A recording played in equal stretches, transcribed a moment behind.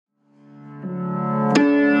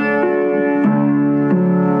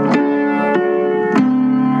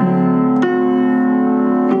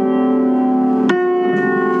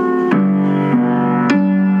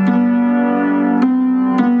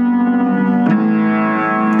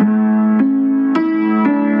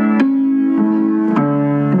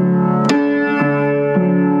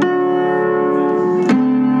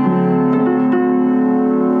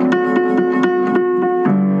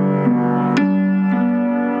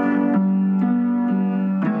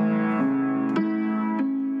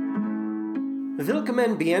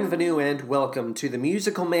Willkommen, bienvenue, and welcome to The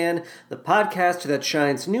Musical Man, the podcast that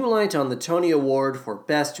shines new light on the Tony Award for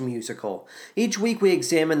Best Musical. Each week we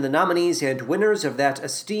examine the nominees and winners of that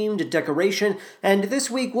esteemed decoration, and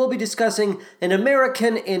this week we'll be discussing An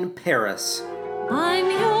American in Paris.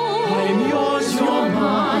 I'm yours, you're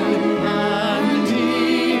mine, and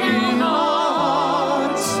in our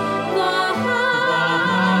hearts the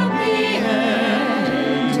happy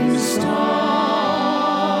ending starts.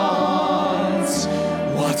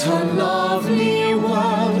 What a lovely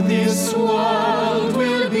world this world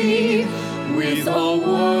will be, with a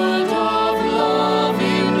world of love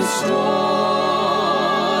in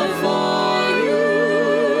store for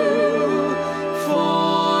you,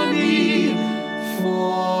 for me,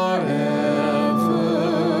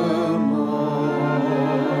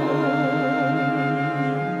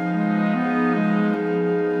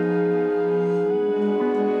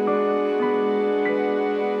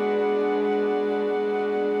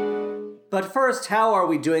 But first, how are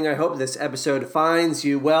we doing? I hope this episode finds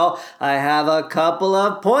you well. I have a couple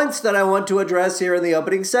of points that I want to address here in the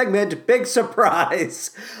opening segment. Big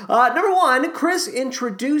surprise. Number one, Chris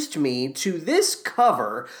introduced me to this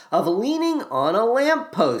cover of Leaning on a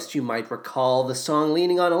Lamppost. You might recall the song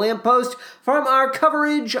Leaning on a Lamppost from our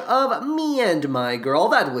coverage of Me and My Girl.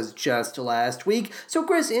 That was just last week. So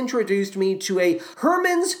Chris introduced me to a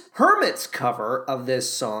Hermits cover of this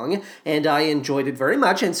song, and I enjoyed it very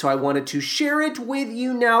much, and so I wanted to share it with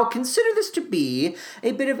you now. Consider this to be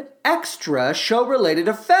a bit of extra show-related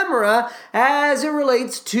ephemera as it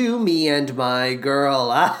relates to Me and My Girl.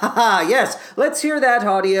 Yes, let's hear that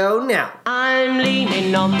audio now. I'm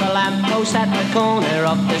leaning on the lamppost at the corner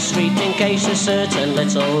of the street in case a certain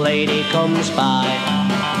little lady comes by.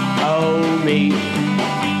 Oh me,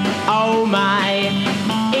 oh my,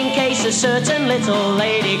 in case a certain little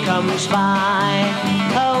lady comes by.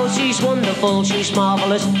 Oh, she's wonderful, she's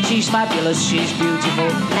marvelous, she's fabulous, she's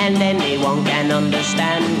beautiful, and anyone can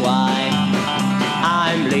understand why.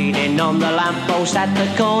 I'm leaning on the lamppost at the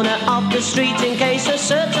corner of the street in case a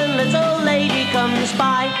certain little lady comes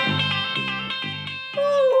by.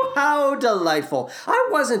 How delightful. I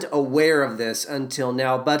wasn't aware of this until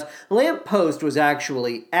now, but Lamppost was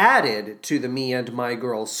actually added to the Me and My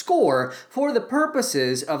Girl score for the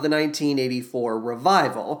purposes of the 1984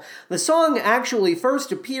 revival. The song actually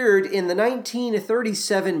first appeared in the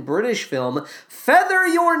 1937 British film Feather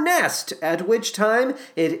Your Nest, at which time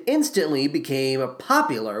it instantly became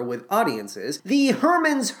popular with audiences. The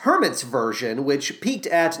Hermits version, which peaked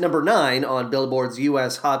at number 9 on Billboard's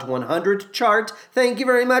US Hot 100 chart, thank you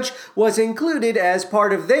very much, was included as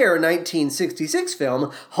part of their 1966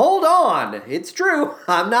 film, Hold On! It's true,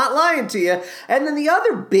 I'm not lying to you. And then the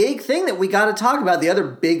other big thing that we gotta talk about, the other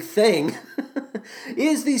big thing,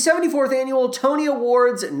 is the 74th Annual Tony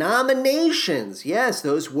Awards nominations. Yes,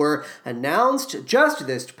 those were announced just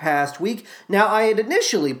this past week. Now, I had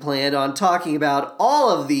initially planned on talking about all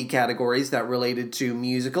of the categories that related to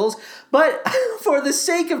musicals, but for the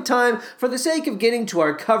sake of time, for the sake of getting to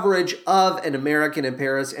our coverage of An American in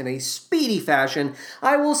Paris in a speedy fashion,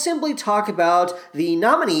 I will simply talk about the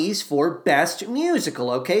nominees for Best Musical,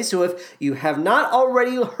 okay? So if you have not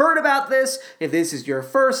already heard about this, if this is your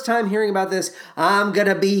first time hearing about this, I'm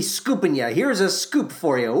gonna be scooping you. Here's a scoop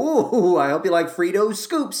for you. Ooh, I hope you like Frito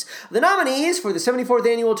scoops. The nominees for the 74th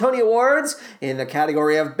Annual Tony Awards in the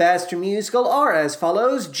category of Best Musical are as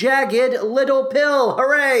follows: Jagged Little Pill,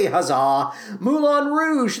 hooray, huzzah! Moulin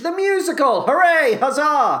Rouge, the musical, hooray,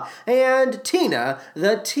 huzzah! And Tina,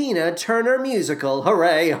 the Tina Turner musical,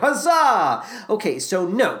 hooray, huzzah! Okay, so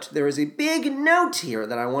note, there is a big note here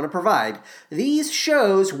that I want to provide. These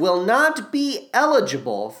shows will not be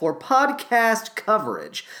eligible for podcast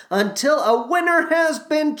coverage until a winner has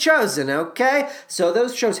been chosen, okay? So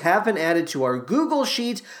those shows have been added to our Google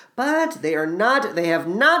Sheet, but they have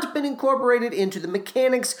not been incorporated into the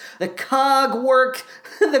mechanics, the clockwork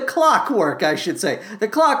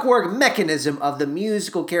mechanism of the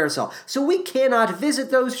musical carousel. So we cannot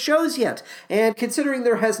visit those shows yet. And considering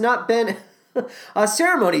there has not been a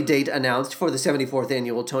ceremony date announced for the 74th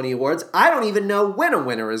Annual Tony Awards, I don't even know when a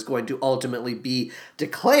winner is going to ultimately be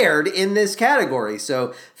declared in this category.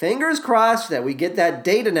 So fingers crossed that we get that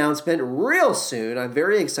date announcement real soon. I'm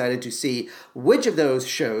very excited to see which of those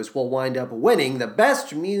shows will wind up winning the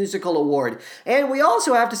Best Musical Award. And we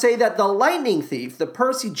also have to say that The Lightning Thief, the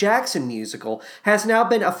Percy Jackson musical, has now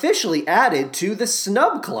been officially added to the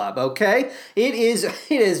Snub Club, okay? It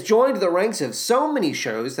has joined the ranks of so many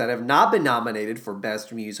shows that have not been nominated nominated for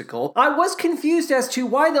Best Musical. I was confused as to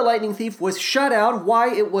why The Lightning Thief was shut out,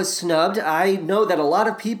 why it was snubbed. I know that a lot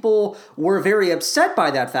of people were very upset by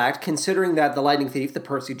that fact, considering that The Lightning Thief, the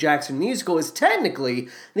Percy Jackson musical, is technically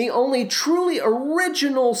the only truly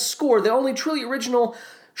original score, the only truly original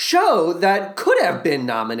show that could have been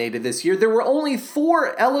nominated this year. There were only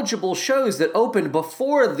 4 eligible shows that opened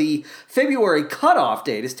before the February cutoff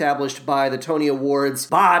date established by the Tony Awards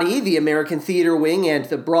body, the American Theater Wing, and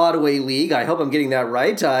the Broadway League. I hope I'm getting that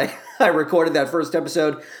right. I recorded that first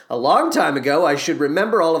episode a long time ago. I should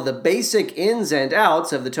remember all of the basic ins and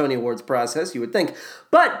outs of the Tony Awards process, you would think.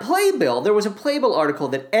 But Playbill, there was a Playbill article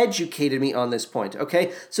that educated me on this point,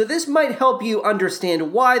 okay? So this might help you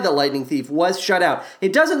understand why The Lightning Thief was shut out.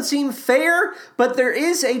 It doesn't seem fair, but there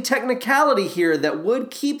is a technicality here that would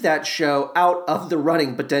keep that show out of the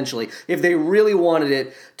running, potentially. If they really wanted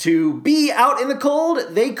it to be out in the cold,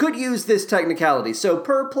 they could use this technicality. So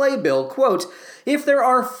per Playbill, quote, if there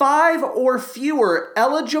are 5 or fewer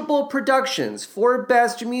eligible productions for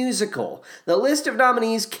Best Musical, the list of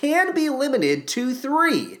nominees can be limited to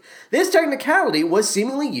 3. This technicality was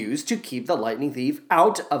seemingly used to keep The Lightning Thief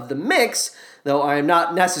out of the mix. Though I am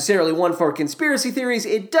not necessarily one for conspiracy theories,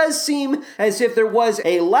 it does seem as if there was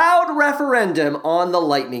a loud referendum on The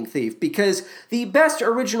Lightning Thief, because the Best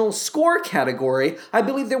Original Score category, I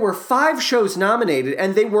believe there were 5 shows nominated,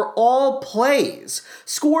 and they were all plays.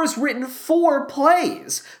 Scores written for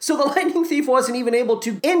plays. So The Lightning Thief wasn't even able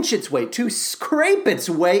to inch its way, to scrape its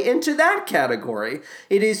way into that category.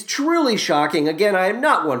 It is truly shocking. Again, I am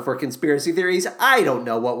not one for conspiracy theories. I don't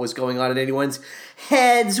know what was going on in anyone's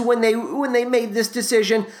heads when they made this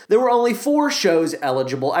decision. There were only 4 shows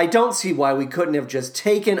eligible. I don't see why we couldn't have just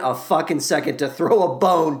taken a fucking second to throw a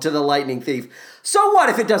bone to The Lightning Thief. So what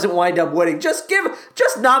if it doesn't wind up winning? Just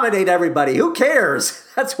nominate everybody. Who cares?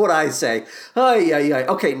 That's what I say.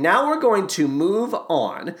 Okay, now we're going to move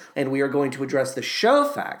on, and we are going to address the show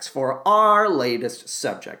facts for our latest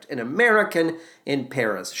subject, An American in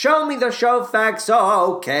Paris. Show me the show facts.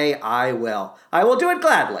 Oh, okay, I will. I will do it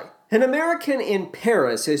gladly. An American in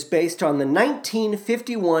Paris is based on the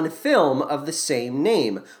 1951 film of the same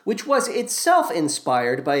name, which was itself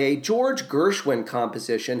inspired by a George Gershwin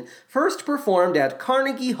composition first performed at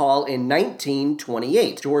Carnegie Hall in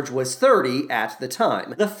 1928. George was 30 at the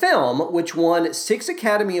time. The film, which won 6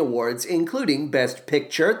 Academy Awards, including Best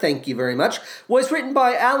Picture, thank you very much, was written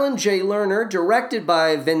by Alan J. Lerner, directed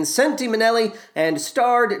by Vincente Minnelli, and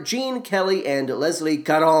starred Gene Kelly and Leslie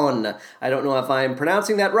Caron. I don't know if I'm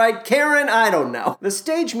pronouncing that right. Karen, I don't know. The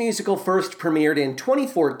stage musical first premiered in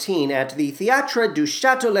 2014 at the Théâtre du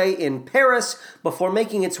Châtelet in Paris before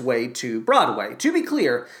making its way to Broadway. To be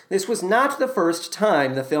clear, this was not the first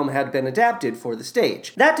time the film had been adapted for the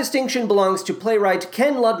stage. That distinction belongs to playwright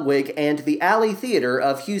Ken Ludwig and the Alley Theater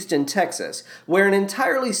of Houston, Texas, where an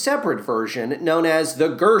entirely separate version, known as The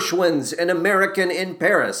Gershwins, An American in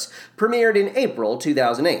Paris, premiered in April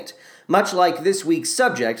 2008. Much like this week's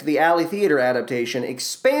subject, the Alley Theater adaptation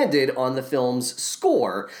expanded on the film's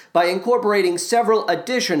score by incorporating several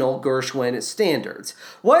additional Gershwin standards.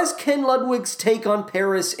 Was Ken Ludwig's take on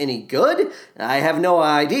Paris any good? I have no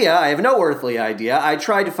idea. I have no earthly idea. I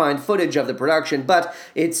tried to find footage of the production, but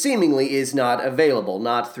it seemingly is not available,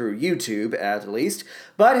 not through YouTube at least.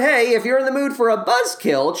 But hey, if you're in the mood for a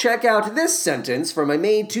buzzkill, check out this sentence from a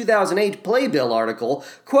May 2008 Playbill article.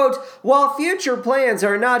 Quote, while future plans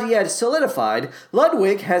are not yet solidified,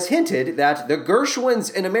 Ludwig has hinted that The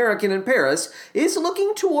Gershwins, An American in Paris is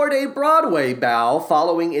looking toward a Broadway bow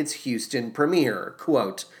following its Houston premiere.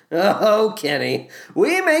 Quote, oh, Kenny,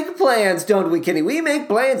 we make plans, don't we, Kenny? We make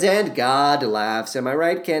plans and God laughs. Am I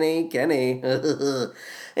right, Kenny? Kenny.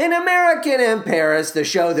 An American in Paris, the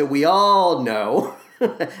show that we all know,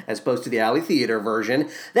 as opposed to the Alley Theater version.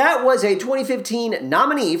 That was a 2015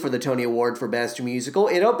 nominee for the Tony Award for Best Musical.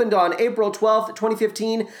 It opened on April 12th,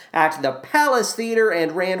 2015 at the Palace Theater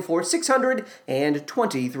and ran for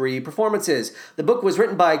 623 performances. The book was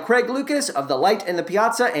written by Craig Lucas of The Light and the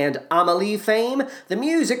Piazza and Amelie fame. The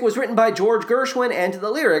music was written by George Gershwin, and the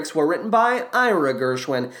lyrics were written by Ira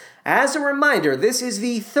Gershwin. As a reminder, this is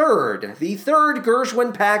the third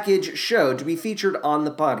Gershwin package show to be featured on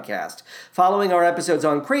the podcast, following our episodes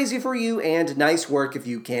on Crazy for You and Nice Work If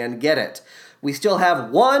You Can Get It. We still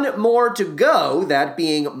have one more to go, that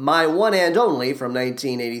being My One and Only from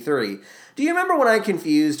 1983. Do you remember when I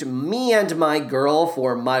confused Me and My Girl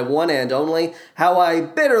for My One and Only? How I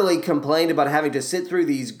bitterly complained about having to sit through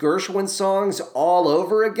these Gershwin songs all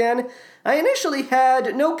over again? I initially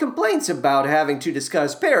had no complaints about having to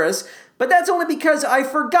discuss Paris, but that's only because I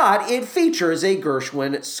forgot it features a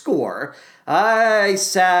Gershwin score. I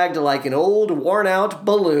sagged like an old, worn-out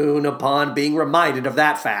balloon upon being reminded of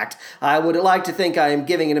that fact. I would like to think I am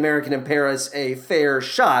giving An American in Paris a fair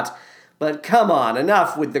shot, but come on,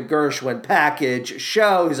 enough with the Gershwin package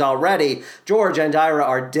shows already. George and Ira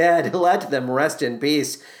are dead. Let them rest in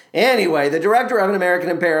peace. Anyway, the director of An American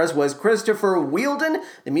in Paris was Christopher Wheeldon.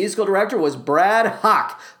 The musical director was Brad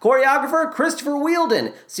Hock. Choreographer, Christopher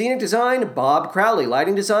Wheeldon. Scenic design, Bob Crowley.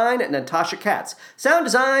 Lighting design, Natasha Katz. Sound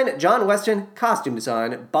design, John Weston. Costume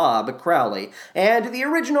design, Bob Crowley. And the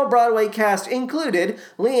original Broadway cast included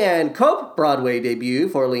Leanne Cope, Broadway debut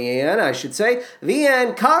for Leanne, I should say.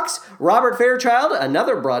 Leanne Cox, Robert Fairchild,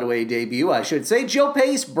 another Broadway debut, I should say. Jill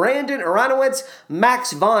Pace, Brandon Aronowitz,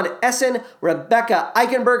 Max von Essen, Rebecca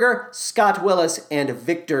Eichenberger, Scott Willis, and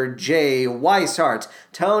Victor J. Weishart.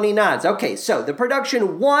 Tony nods. Okay, so the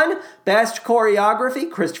production won Best Choreography,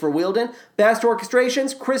 Christopher Wheeldon. Best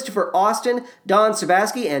Orchestrations, Christopher Austin, Don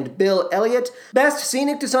Sabaski, and Bill Elliott. Best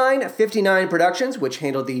Scenic Design, 59 Productions, which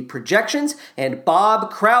handled the projections, and Bob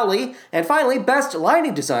Crowley. And finally, Best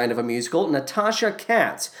Lighting Design of a Musical, Natasha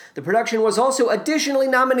Katz. The production was also additionally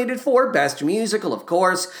nominated for Best Musical, of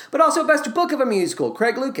course, but also Best Book of a Musical,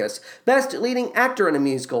 Craig Lucas. Best Leading Actor in a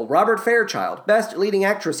Musical, Robert Fairchild. Best Leading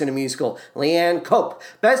Actress in a Musical, Leanne Cope.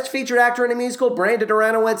 Best Featured Actor in a Musical, Brandon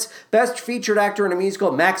Aronowitz. Best Featured Actor in a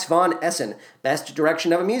Musical, Max von Essen. Best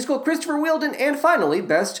Direction of a Musical, Christopher Wheeldon. And finally,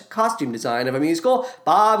 Best Costume Design of a Musical,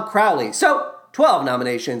 Bob Crowley. So, 12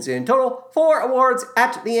 nominations in total, 4 awards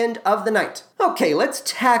at the end of the night. Okay, let's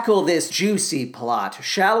tackle this juicy plot,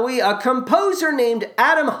 shall we? A composer named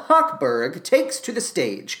Adam Hochberg takes to the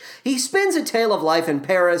stage. He spins a tale of life in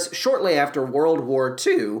Paris shortly after World War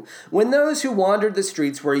II, when those who wandered the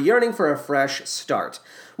streets were yearning for a fresh start.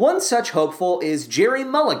 One such hopeful is Jerry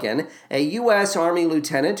Mulligan, a U.S. Army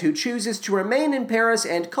lieutenant who chooses to remain in Paris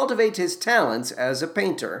and cultivate his talents as a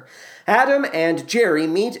painter. Adam and Jerry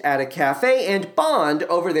meet at a cafe and bond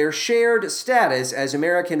over their shared status as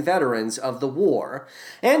American veterans of the war.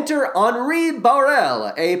 Enter Henri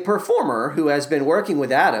Borel, a performer who has been working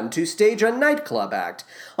with Adam to stage a nightclub act.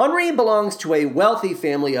 Henri belongs to a wealthy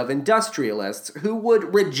family of industrialists who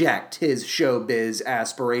would reject his showbiz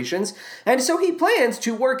aspirations, and so he plans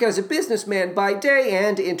to work as a businessman by day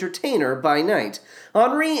and entertainer by night.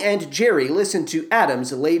 Henri and Jerry listen to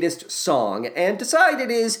Adam's latest song and decide it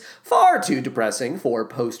is far too depressing for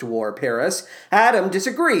post-war Paris. Adam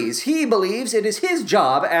disagrees. He believes it is his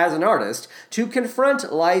job as an artist to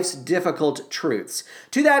confront life's difficult truths.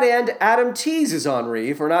 To that end, Adam teases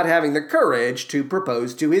Henri for not having the courage to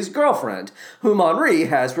propose to his girlfriend, whom Henri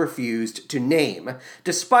has refused to name.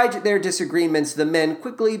 Despite their disagreements, the men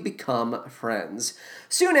quickly become friends.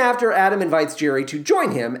 Soon after, Adam invites Jerry to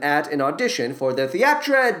join him at an audition for the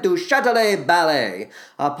Théâtre du Châtelet Ballet.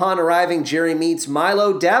 Upon arriving, Jerry meets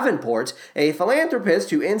Milo Davenport, a philanthropist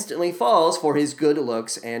who instantly falls for his good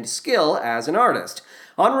looks and skill as an artist.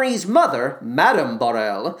 Henri's mother, Madame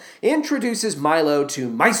Borel, introduces Milo to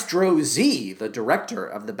Maestro Z, the director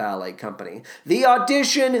of the ballet company. The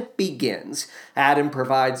audition begins. Adam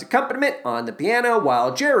provides accompaniment on the piano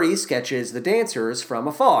while Jerry sketches the dancers from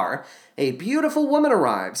afar. A beautiful woman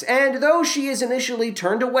arrives, and though she is initially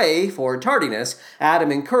turned away for tardiness,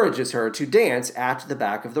 Adam encourages her to dance at the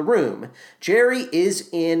back of the room. Jerry is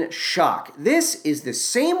in shock. This is the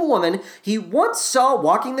same woman he once saw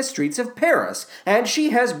walking the streets of Paris, and she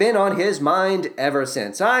has been on his mind ever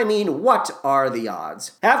since. I mean, what are the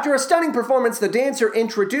odds? After a stunning performance, the dancer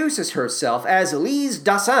introduces herself as Lise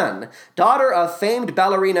Dassin, daughter of famed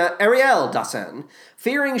ballerina Ariel Dassin.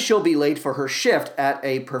 Fearing she'll be late for her shift at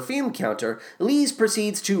a perfume counter, Lise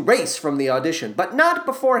proceeds to race from the audition, but not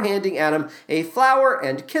before handing Adam a flower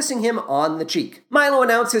and kissing him on the cheek. Milo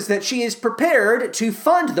announces that she is prepared to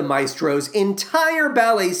fund the maestro's entire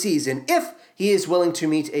ballet season if he is willing to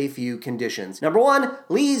meet a few conditions. Number 1,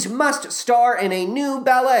 Lise must star in a new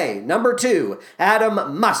ballet. Number 2,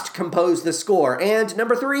 Adam must compose the score. And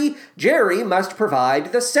number 3, Jerry must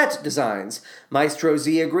provide the set designs. Maestro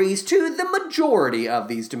Z agrees to the majority of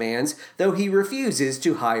these demands, though he refuses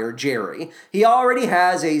to hire Jerry. He already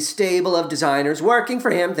has a stable of designers working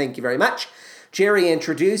for him, thank you very much. Jerry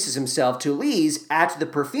introduces himself to Lise at the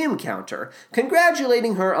perfume counter,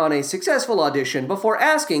 congratulating her on a successful audition before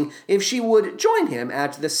asking if she would join him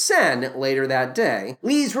at the Seine later that day.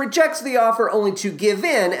 Lise rejects the offer only to give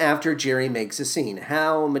in after Jerry makes a scene.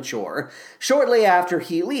 How mature. Shortly after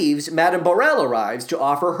he leaves, Madame Borel arrives to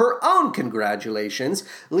offer her own congratulations.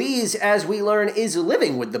 Lise, as we learn, is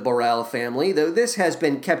living with the Borel family, though this has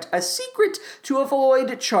been kept a secret to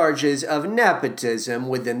avoid charges of nepotism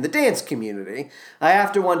within the dance community. I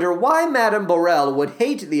have to wonder why Madame Borel would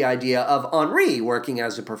hate the idea of Henri working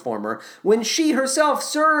as a performer when she herself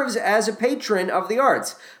serves as a patron of the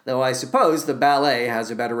arts, though I suppose the ballet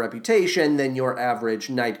has a better reputation than your average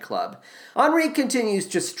nightclub. Henri continues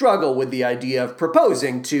to struggle with the idea of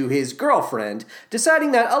proposing to his girlfriend,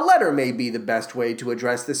 deciding that a letter may be the best way to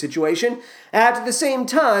address the situation. At the same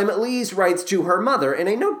time, Lise writes to her mother in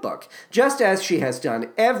a notebook, just as she has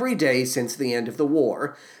done every day since the end of the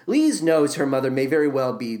war. Lise knows her mother may very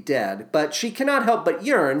well be dead, but she cannot help but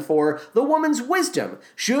yearn for the woman's wisdom.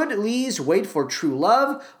 Should Lise wait for true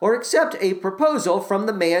love or accept a proposal from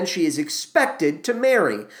the man she is expected to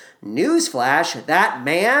marry? Newsflash, that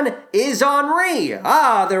man is Henri!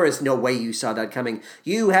 Ah, there is no way you saw that coming.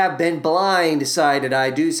 You have been blindsided,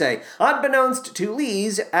 I do say. Unbeknownst to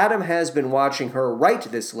Lise, Adam has been watching her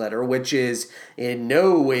write this letter, which is in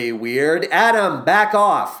no way weird. Adam, back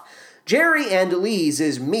off! Jerry and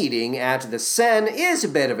Lise's meeting at the Seine is a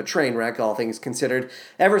bit of a train wreck, all things considered.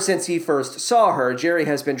 Ever since he first saw her, Jerry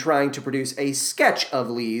has been trying to produce a sketch of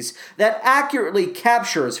Lise that accurately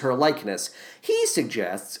captures her likeness. He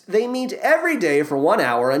suggests they meet every day for 1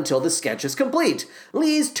 hour until the sketch is complete.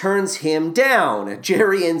 Lise turns him down.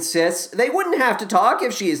 Jerry insists they wouldn't have to talk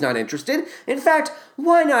if she is not interested. In fact,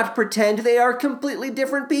 why not pretend they are completely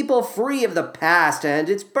different people, free of the past and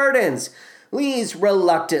its burdens? Lise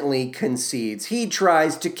reluctantly concedes. He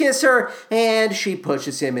tries to kiss her, and she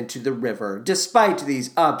pushes him into the river. Despite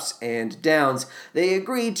these ups and downs, they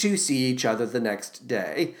agree to see each other the next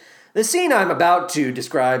day. The scene I'm about to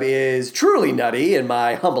describe is truly nutty, in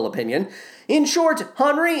my humble opinion. In short,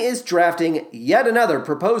 Henri is drafting yet another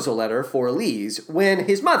proposal letter for Lise when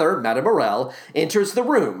his mother, Madame Borel, enters the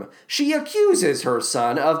room. She accuses her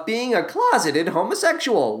son of being a closeted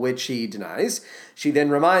homosexual, which he denies. She then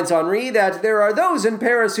reminds Henri that there are those in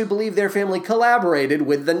Paris who believe their family collaborated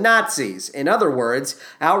with the Nazis. In other words,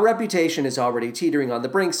 our reputation is already teetering on the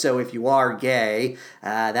brink, so if you are gay,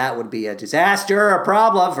 that would be a disaster, a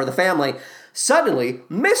problem for the family. Suddenly,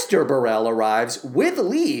 Mr. Borel arrives with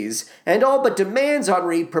Lise and all but demands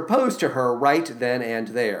Henri propose to her right then and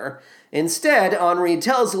there. Instead, Henri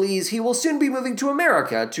tells Lise he will soon be moving to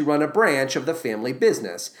America to run a branch of the family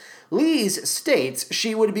business. Lise states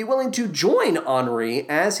she would be willing to join Henri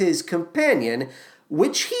as his companion,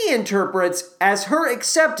 which he interprets as her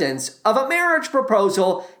acceptance of a marriage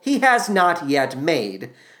proposal he has not yet made.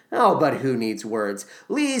 Oh, but who needs words?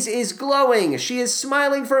 Lise is glowing. She is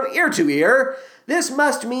smiling from ear to ear. This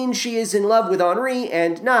must mean she is in love with Henri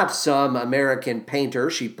and not some American painter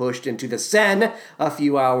she pushed into the Seine a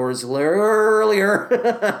few hours earlier.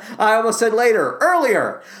 I almost said later.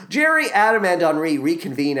 Earlier. Jerry, Adam, and Henri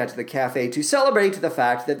reconvene at the cafe to celebrate the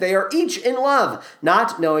fact that they are each in love,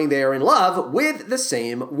 not knowing they are in love with the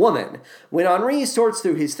same woman. When Henri sorts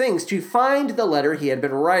through his things to find the letter he had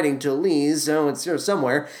been writing to Lise, it's here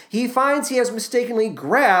somewhere, he finds he has mistakenly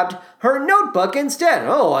grabbed her notebook instead.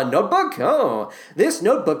 Oh, a notebook? Oh. This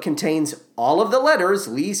notebook contains all of the letters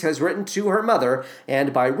Lise has written to her mother,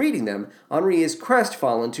 and by reading them, Henri is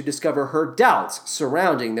crestfallen to discover her doubts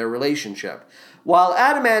surrounding their relationship. While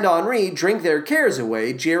Adam and Henri drink their cares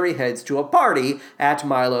away, Jerry heads to a party at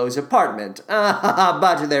Milo's apartment.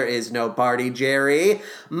 But there is no party, Jerry.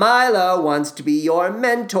 Milo wants to be your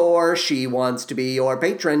mentor. She wants to be your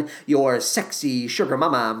patron, your sexy sugar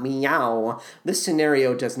mama, meow. This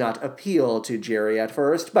scenario does not appeal to Jerry at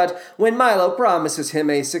first, but when Milo promises him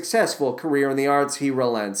a successful career in the arts, he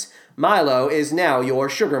relents. Milo is now your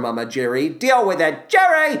sugar mama, Jerry. Deal with it,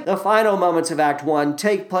 Jerry! The final moments of Act 1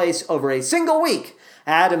 take place over a single week.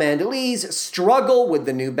 Adam and Lise struggle with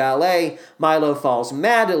the new ballet. Milo falls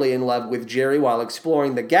madly in love with Jerry while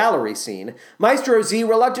exploring the gallery scene. Maestro Z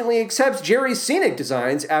reluctantly accepts Jerry's scenic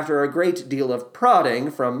designs after a great deal of prodding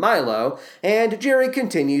from Milo, and Jerry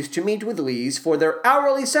continues to meet with Lise for their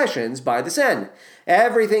hourly sessions by the Seine.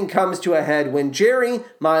 Everything comes to a head when Jerry,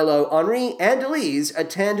 Milo, Henri, and Lise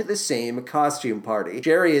attend the same costume party.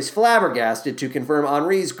 Jerry is flabbergasted to confirm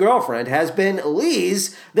Henri's girlfriend has been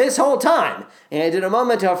Lise this whole time, and in a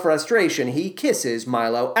moment of frustration, he kisses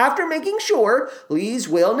Milo after making sure Lise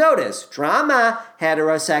will notice. Drama.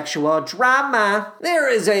 Heterosexual drama. There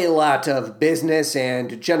is a lot of business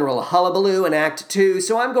and general hullabaloo in Act 2,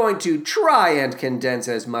 so I'm going to try and condense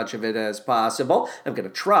as much of it as possible. I'm going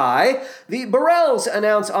to try. The Burrells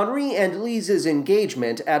announce Henri and Lise's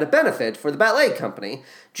engagement at a benefit for the ballet company.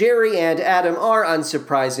 Jerry and Adam are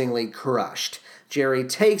unsurprisingly crushed. Jerry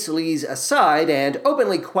takes Lise aside and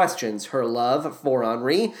openly questions her love for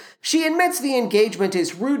Henri. She admits the engagement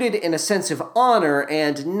is rooted in a sense of honor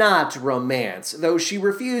and not romance, though she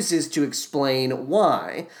refuses to explain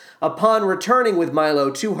why. Upon returning with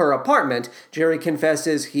Milo to her apartment, Jerry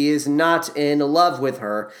confesses he is not in love with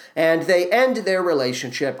her, and they end their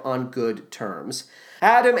relationship on good terms.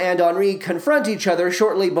 Adam and Henri confront each other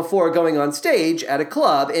shortly before going on stage at a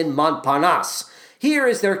club in Montparnasse. Here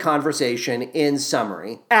is their conversation in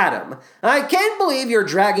summary. Adam: I can't believe you're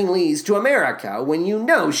dragging Lise to America when you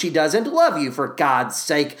know she doesn't love you, for God's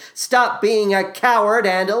sake. Stop being a coward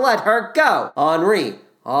and let her go. Henri: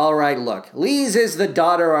 all right, look, Lise is the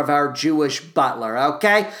daughter of our Jewish butler,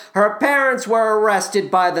 okay? Her parents were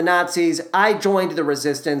arrested by the Nazis, I joined the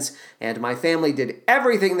resistance, and my family did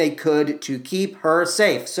everything they could to keep her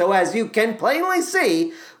safe. So as you can plainly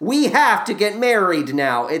see, we have to get married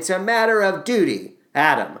now. It's a matter of duty.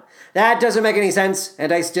 Adam: that doesn't make any sense,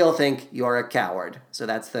 and I still think you're a coward. So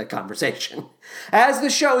that's the conversation. As the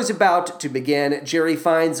show is about to begin, Jerry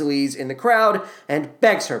finds Lise in the crowd and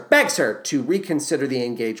begs her to reconsider the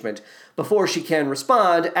engagement. Before she can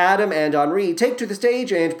respond, Adam and Henri take to the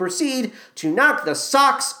stage and proceed to knock the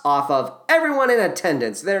socks off of everyone in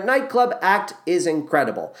attendance. Their nightclub act is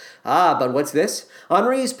incredible. But what's this?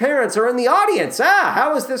 Henri's parents are in the audience.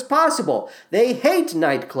 How is this possible? They hate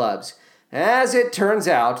nightclubs. As it turns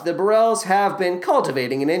out, the Burrells have been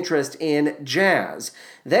cultivating an interest in jazz.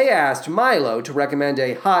 They asked Milo to recommend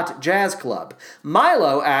a hot jazz club.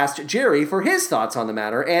 Milo asked Jerry for his thoughts on the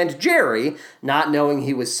matter, and Jerry, not knowing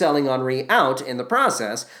he was selling Henri out in the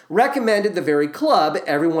process, recommended the very club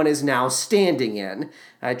everyone is now standing in.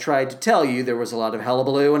 I tried to tell you there was a lot of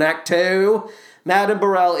hullabaloo in Act 2. Madame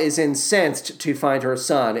Burrell is incensed to find her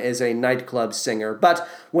son is a nightclub singer, but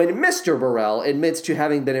when Mr. Burrell admits to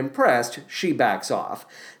having been impressed, she backs off.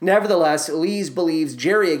 Nevertheless, Lise believes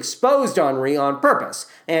Jerry exposed Henri on purpose,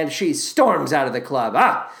 and she storms out of the club.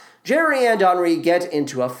 Jerry and Henri get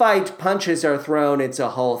into a fight, punches are thrown, it's a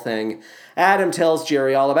whole thing. Adam tells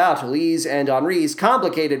Jerry all about Lise and Henri's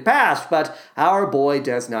complicated past, but our boy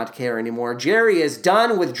does not care anymore. Jerry is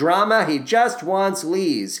done with drama, he just wants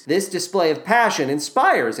Lise. This display of passion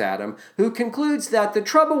inspires Adam, who concludes that the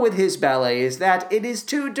trouble with his ballet is that it is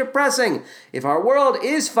too depressing. If our world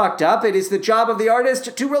is fucked up, it is the job of the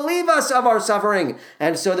artist to relieve us of our suffering,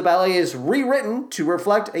 and so the ballet is rewritten to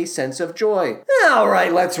reflect a sense of joy. All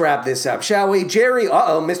right, let's wrap this up, shall we? Jerry,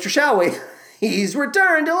 Mr. Shall we? He's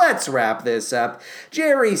returned. Let's wrap this up.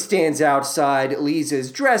 Jerry stands outside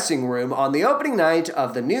Lise's dressing room on the opening night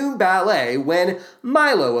of the new ballet when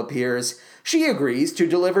Milo appears. She agrees to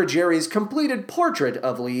deliver Jerry's completed portrait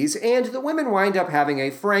of Lise, and the women wind up having a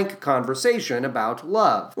frank conversation about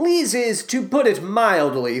love. Lise is, to put it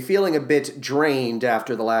mildly, feeling a bit drained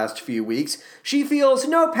after the last few weeks. She feels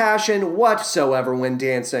no passion whatsoever when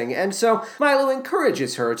dancing, and so Milo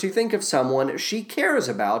encourages her to think of someone she cares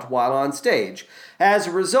about while on stage. As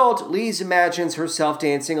a result, Lise imagines herself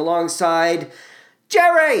dancing alongside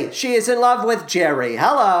Jerry! She is in love with Jerry.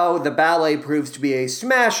 Hello! The ballet proves to be a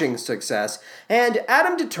smashing success, and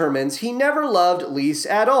Adam determines he never loved Lise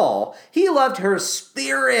at all. He loved her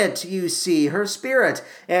spirit, you see, her spirit.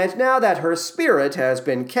 And now that her spirit has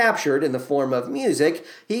been captured in the form of music,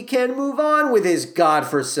 he can move on with his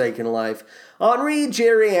godforsaken life. Henri,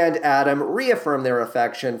 Jerry, and Adam reaffirm their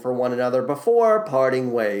affection for one another before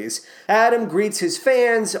parting ways. Adam greets his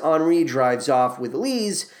fans, Henri drives off with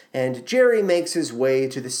Lise, and Jerry makes his way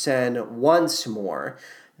to the Seine once more.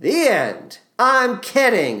 The end. I'm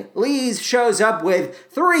kidding. Lise shows up with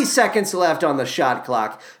 3 seconds left on the shot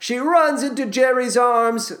clock. She runs into Jerry's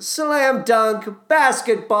arms, slam dunk,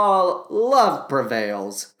 basketball, love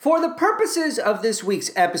prevails. For the purposes of this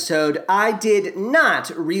week's episode, I did not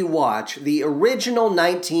rewatch the original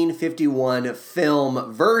 1951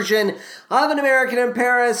 film version of An American in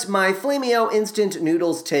Paris. My Flameo Instant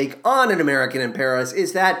Noodles take on An American in Paris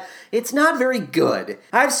is that it's not very good.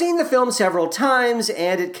 I've seen the film several times,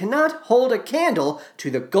 and it cannot hold a candle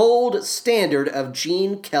to the gold standard of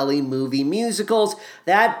Gene Kelly movie musicals,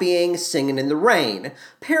 that being Singin' in the Rain.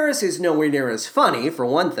 Paris is nowhere near as funny, for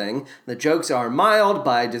one thing. The jokes are mild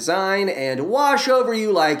by design and wash over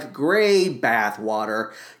you like gray bath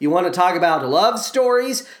water. You want to talk about love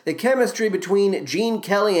stories? The chemistry between Gene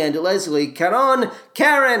Kelly and Leslie Caron?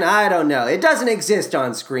 Karen, I don't know. It doesn't exist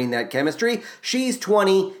on screen, that chemistry. She's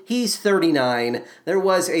 20, he's 39. There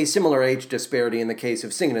was a similar age disparity in the case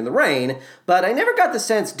of Singin' in the Rain, but I never got the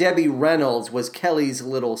sense Debbie Reynolds was Kelly's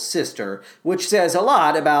little sister, which says a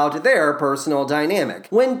lot about their personal dynamic.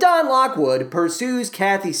 When Don Lockwood pursues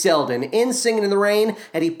Kathy Selden in Singin' in the Rain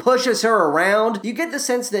and he pushes her around, you get the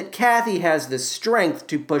sense that Kathy has the strength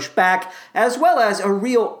to push back as well as a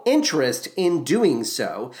real interest in doing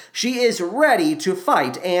so. She is ready to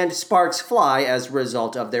fight and sparks fly as a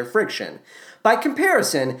result of their friction. By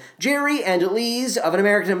comparison, Jerry and Lise of An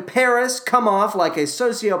American in Paris come off like a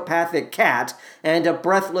sociopathic cat and a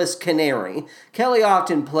breathless canary. Kelly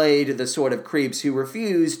often played the sort of creeps who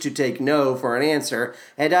refuse to take no for an answer,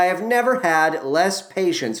 and I have never had less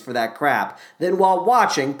patience for that crap than while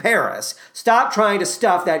watching Paris. Stop trying to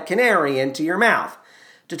stuff that canary into your mouth.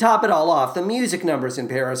 To top it all off, the music numbers in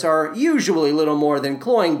Paris are usually little more than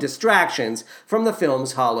cloying distractions from the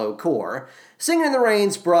film's hollow core. Singin' in the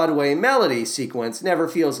Rain's Broadway melody sequence never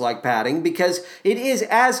feels like padding because it is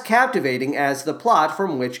as captivating as the plot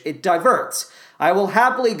from which it diverts. I will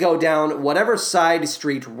happily go down whatever side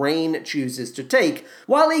street Rain chooses to take,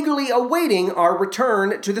 while eagerly awaiting our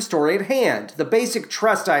return to the story at hand. The basic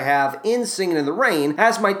trust I have in Singin' in the Rain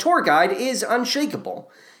as my tour guide is unshakable.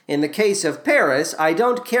 In the case of Paris, I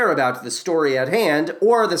don't care about the story at hand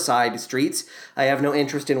or the side streets. I have no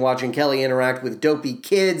interest in watching Kelly interact with dopey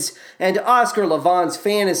kids, and Oscar Levant's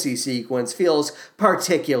fantasy sequence feels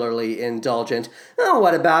particularly indulgent. Oh,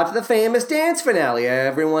 what about the famous dance finale?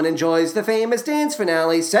 Everyone enjoys the famous dance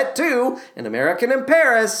finale. Set 2, An American in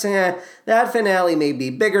Paris. That finale may be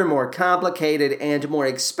bigger, more complicated, and more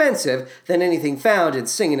expensive than anything found in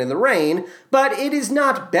Singin' in the Rain, but it is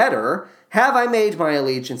not better. Have I made my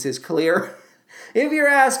allegiances clear? If you're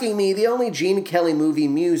asking me, the only Gene Kelly movie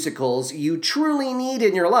musicals you truly need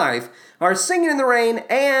in your life are Singin' in the Rain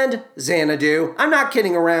and Xanadu. I'm not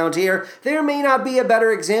kidding around here. There may not be a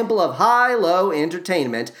better example of high-low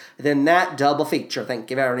entertainment than that double feature.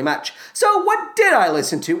 Thank you very much. So what did I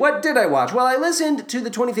listen to? What did I watch? Well, I listened to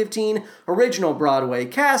the 2015 original Broadway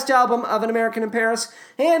cast album of An American in Paris,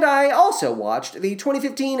 and I also watched the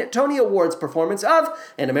 2015 Tony Awards performance of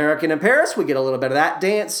An American in Paris. We get a little bit of that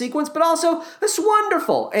dance sequence, but also it's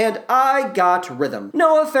wonderful, and I got rhythm.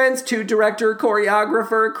 No offense to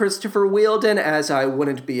director-choreographer Christopher Wheeldon, as I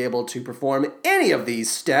wouldn't be able to perform any of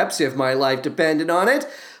these steps if my life depended on it,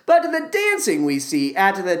 but the dancing we see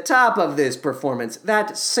at the top of this performance,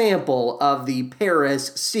 that sample of the Paris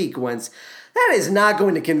sequence, that is not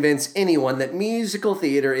going to convince anyone that musical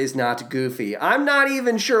theater is not goofy. I'm not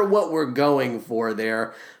even sure what we're going for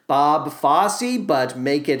there. Bob Fosse, but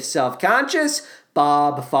make it self-conscious.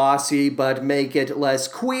 Bob Fosse, but make it less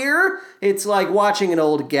queer. It's like watching an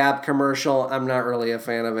old Gap commercial. I'm not really a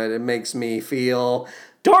fan of it. It makes me feel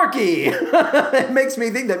dorky. It makes me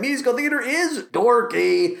think that musical theater is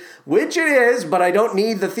dorky, which it is, but I don't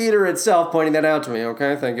need the theater itself pointing that out to me,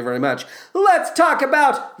 okay? Thank you very much. Let's talk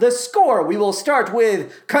about the score. We will start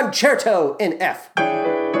with Concerto in F.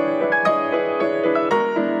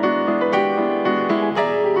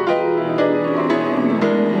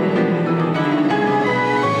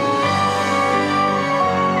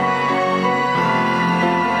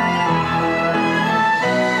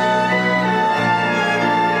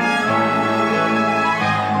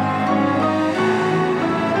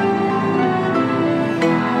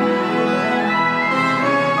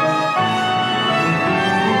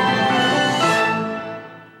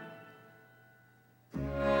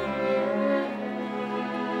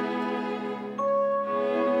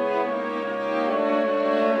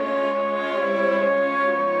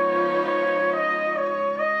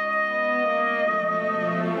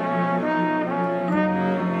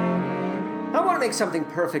 Make something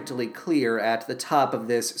perfectly clear at the top of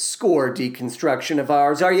this score deconstruction of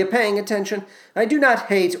ours. Are you paying attention? I do not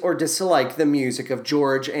hate or dislike the music of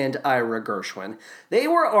George and Ira Gershwin. They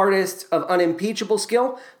were artists of unimpeachable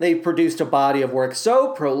skill. They produced a body of work so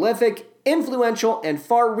prolific, influential, and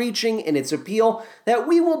far-reaching in its appeal that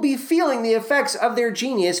we will be feeling the effects of their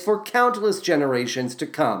genius for countless generations to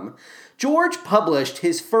come. George published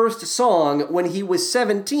his first song when he was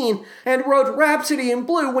 17 and wrote Rhapsody in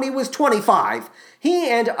Blue when he was 25. He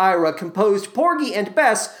and Ira composed Porgy and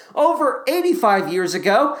Bess over 85 years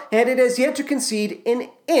ago, and it has yet to concede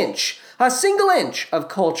an inch. a single inch of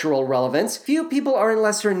cultural relevance, few people are in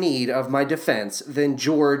lesser need of my defense than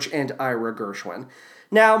George and Ira Gershwin.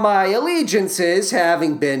 Now, my allegiances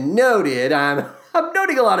having been noted, I'm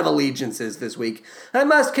noting a lot of allegiances this week. I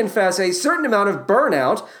must confess a certain amount of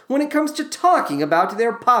burnout when it comes to talking about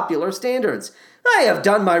their popular standards. I have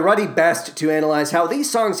done my ruddy best to analyze how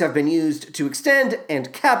these songs have been used to extend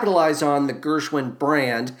and capitalize on the Gershwin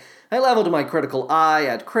brand. I leveled my critical eye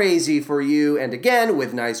at Crazy for You, and again,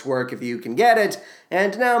 with nice work if you can get it,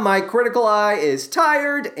 and now my critical eye is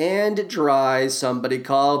tired and dry. Somebody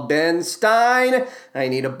call Ben Stein. I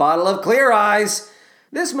need a bottle of Clear Eyes.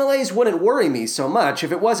 This malaise wouldn't worry me so much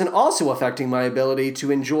if it wasn't also affecting my ability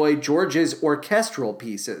to enjoy George's orchestral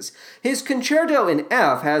pieces. His Concerto in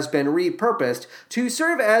F has been repurposed to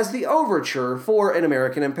serve as the overture for An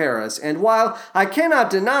American in Paris, and while I cannot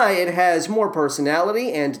deny it has more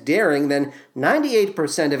personality and daring than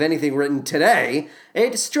 98% of anything written today,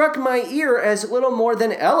 it struck my ear as little more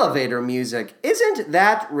than elevator music. Isn't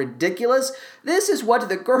that ridiculous? This is what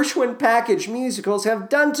the Gershwin package musicals have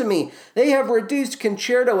done to me. They have reduced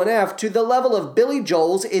Concerto in F to the level of Billy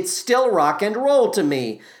Joel's It's Still Rock and Roll to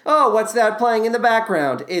me. Oh, what's that playing in the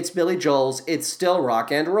background? It's Billy Joel's It's Still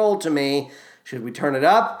Rock and Roll to me. Should we turn it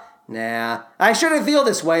up? Nah. I shouldn't feel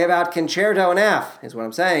this way about Concerto in F, is what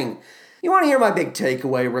I'm saying. You want to hear my big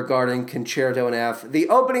takeaway regarding Concerto in F? The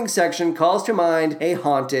opening section calls to mind a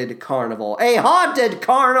haunted carnival. A haunted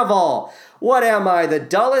carnival! What am I, the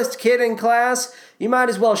dullest kid in class? You might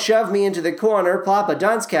as well shove me into the corner, plop a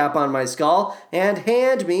dunce cap on my skull, and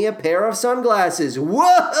hand me a pair of sunglasses.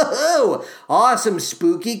 Whoa! Awesome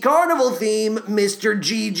spooky carnival theme, Mr.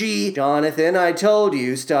 Gigi. Jonathan, I told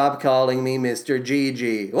you, stop calling me Mr.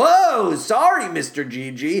 Gigi. Whoa! Sorry, Mr.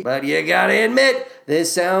 Gigi, but you gotta admit,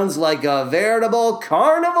 this sounds like a veritable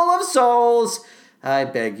carnival of souls. I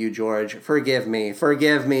beg you, George, forgive me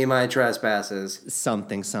my trespasses.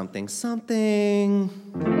 Something.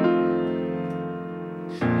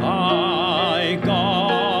 I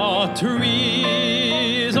got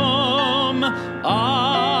rhythm,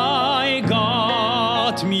 I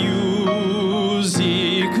got music.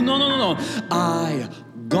 No. I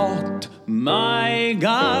got my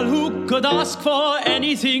gal who could ask for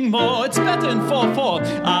anything more. It's better in 4/4.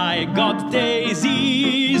 I got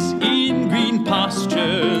daisies in green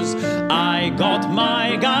pastures. I got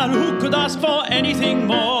my gal who could ask for anything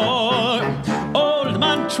more. Old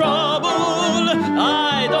man trouble,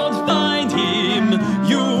 I don't find him.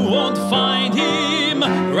 You won't find him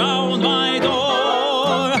round my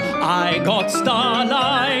door. I got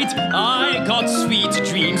starlight, I got sweet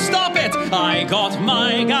dreams. Stop it! I got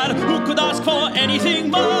my gal who could ask for anything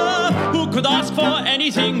more. Who could ask for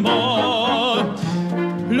anything more?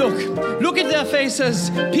 Look at their faces.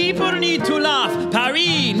 People need to laugh.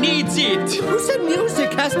 Paris needs it. Who said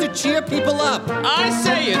music has to cheer people up? I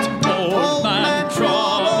say it. Old man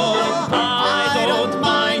trouble, I don't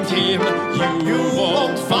mind him. You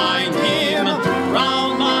won't find him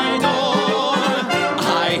round my door.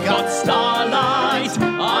 I got starlight,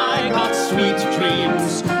 I got sweet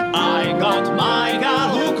dreams. I got my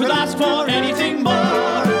gal who could ask for anything more.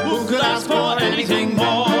 Who could ask for anything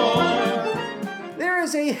more? There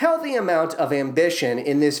is a healthy amount of ambition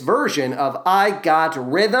in this version of I Got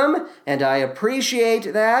Rhythm, and I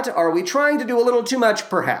appreciate that. Are we trying to do a little too much?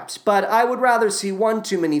 Perhaps, but I would rather see one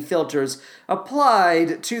too many filters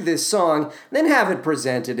applied to this song than have it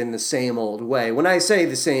presented in the same old way. When I say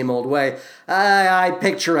the same old way, I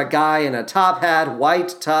picture a guy in a top hat,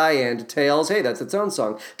 white tie, and tails. Hey, that's its own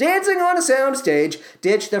song. Dancing on a soundstage.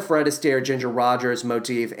 Ditch the Fred Astaire, Ginger Rogers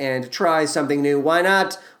motif and try something new. Why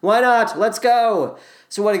not? Let's go.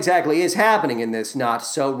 So what exactly is happening in this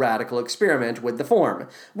not-so-radical experiment with the form?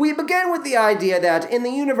 We begin with the idea that in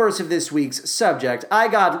the universe of this week's subject, I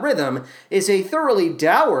Got Rhythm is a thoroughly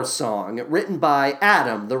dour song written by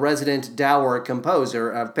Adam, the resident dour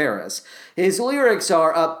composer of Paris. His lyrics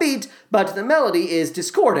are upbeat, but the melody is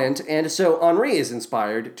discordant, and so Henri is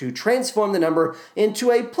inspired to transform the number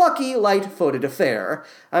into a plucky, light-footed affair.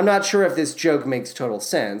 I'm not sure if this joke makes total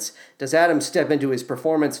sense. Does Adam step into his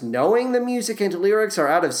performance knowing the music and lyrics are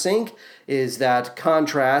out of sync? Is that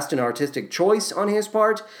contrast an artistic choice on his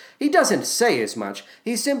part? He doesn't say as much.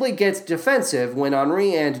 He simply gets defensive when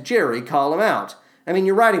Henri and Jerry call him out. I mean,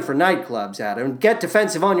 you're writing for nightclubs, Adam. Get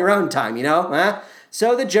defensive on your own time, huh?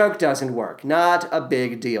 So the joke doesn't work. Not a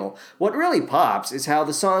big deal. What really pops is how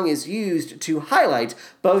the song is used to highlight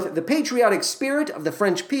both the patriotic spirit of the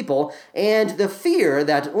French people and the fear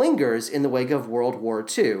that lingers in the wake of World War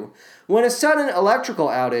II. When a sudden electrical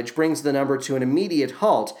outage brings the number to an immediate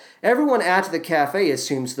halt, everyone at the cafe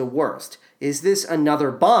assumes the worst. Is this another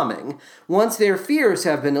bombing? Once their fears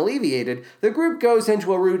have been alleviated, the group goes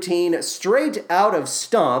into a routine straight out of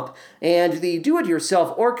Stomp, and the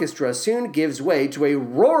do-it-yourself orchestra soon gives way to a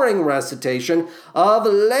roaring recitation of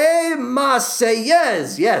Les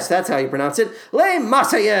Marseillaises. Yes, that's how you pronounce it. Les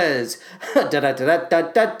Marseillaises.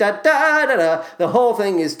 Da-da-da-da-da-da-da-da-da. The whole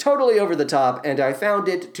thing is totally over the top, and I found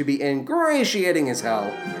it to be ingratiating as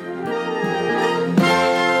hell.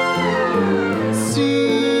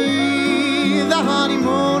 See the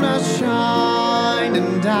honeymooners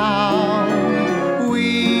shining down.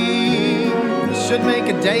 We should make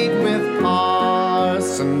a date with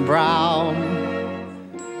Parson Brown.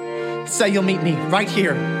 Say you'll meet me right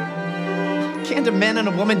here. Can't a man and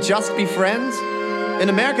a woman just be friends? In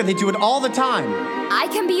America, they do it all the time. I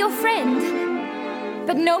can be your friend,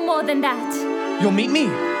 but no more than that. You'll meet me?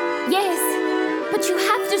 Yes, but you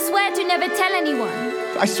have to swear to never tell anyone.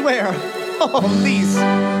 I swear. Oh, Lise.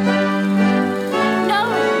 No,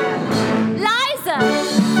 Liza!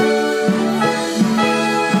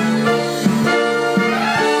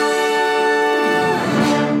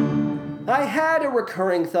 I had a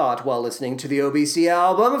recurring thought while listening to the OBC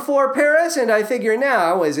album for Paris, and I figure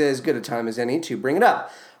now is as good a time as any to bring it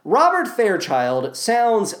up. Robert Fairchild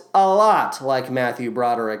sounds a lot like Matthew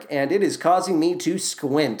Broderick, and it is causing me to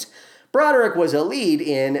squint. Broderick was a lead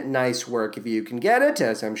in Nice Work If You Can Get It,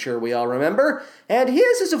 as I'm sure we all remember, and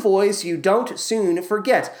his is a voice you don't soon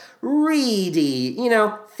forget. Reedy,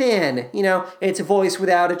 thin, it's a voice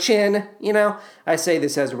without a chin, I say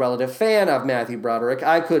this as a relative fan of Matthew Broderick.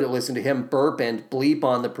 I could listen to him burp and bleep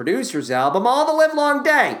on the producer's album all the livelong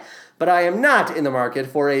day, but I am not in the market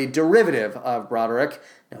for a derivative of Broderick.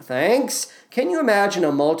 No thanks. Can you imagine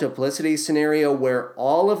a multiplicity scenario where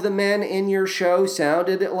all of the men in your show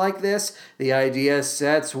sounded like this? The idea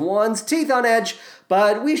sets one's teeth on edge,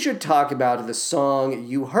 but we should talk about the song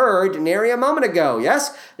you heard nary a moment ago,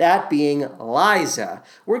 yes? That being Liza.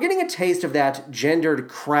 We're getting a taste of that gendered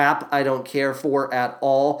crap I don't care for at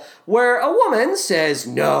all, where a woman says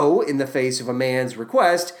no in the face of a man's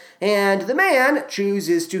request, and the man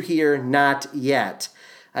chooses to hear not yet.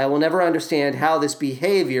 I will never understand how this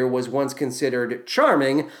behavior was once considered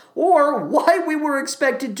charming, or why we were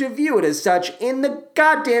expected to view it as such in the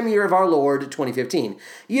goddamn year of our Lord, 2015.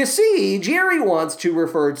 You see, Jerry wants to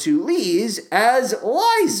refer to Lise as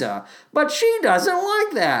Liza, but she doesn't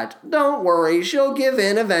like that. Don't worry, she'll give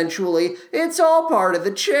in eventually. It's all part of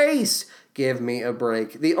the chase. Give me a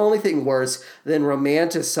break. The only thing worse than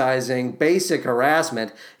romanticizing basic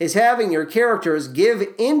harassment is having your characters give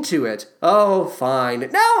into it. Oh, fine.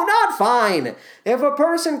 No, not fine. If a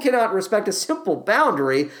person cannot respect a simple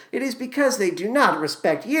boundary, it is because they do not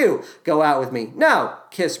respect you. Go out with me. No.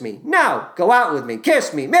 Kiss me. No. Go out with me.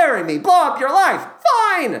 Kiss me. Marry me. Blow up your life.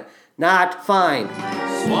 Fine. Not fine.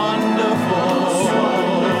 It's wonderful.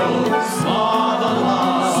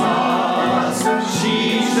 Marvelous.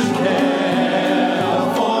 She should care.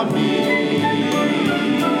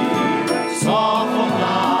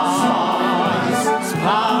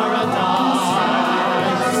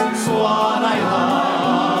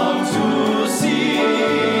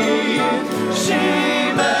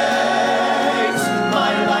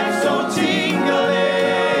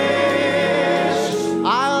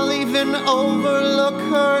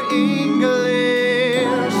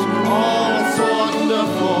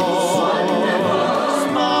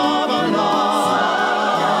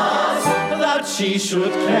 She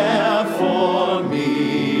should care for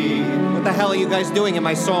me. What the hell are you guys doing in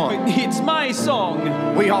my song? It's my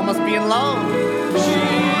song. We all must be in love. She's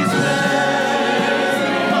made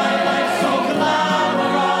my life so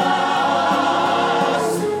glamorous.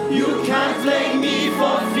 You can't blame me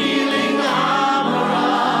for feeling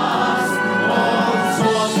amorous. Oh, it's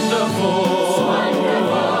wonderful,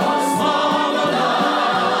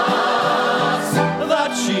 marvelous,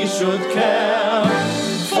 that she should care.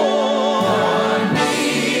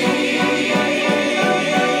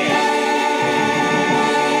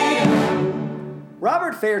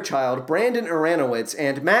 Fairchild, Brandon Aronowitz,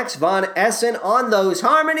 and Max von Essen on those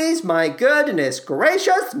harmonies. My goodness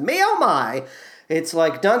gracious, me oh my. It's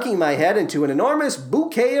like dunking my head into an enormous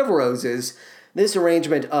bouquet of roses. This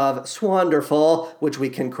arrangement of Swanderful, which we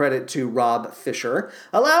can credit to Rob Fisher,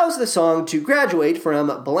 allows the song to graduate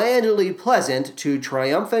from blandly pleasant to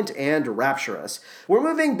triumphant and rapturous. We're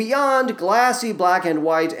moving beyond glassy black and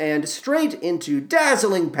white and straight into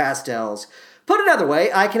dazzling pastels. Put another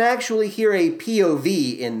way, I can actually hear a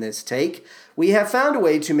POV in this take. we have found a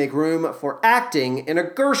way to make room for acting in a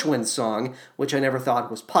Gershwin song, which I never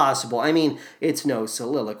thought was possible. I mean, it's no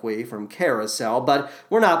soliloquy from Carousel, but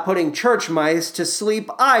we're not putting church mice to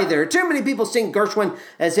sleep either. Too many people sing Gershwin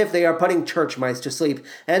as if they are putting church mice to sleep,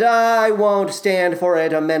 and I won't stand for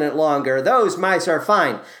it a minute longer. Those mice are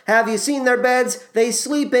fine. Have you seen their beds? They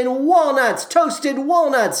sleep in walnuts, toasted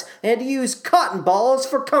walnuts, and use cotton balls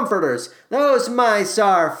for comforters. Those mice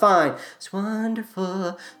are fine. It's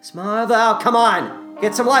wonderful, it's marvelous. Oh, come on,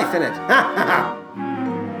 get some life in it.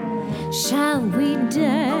 Shall we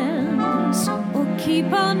dance or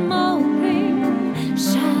keep on moping?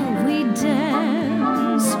 Shall we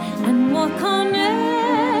dance and walk on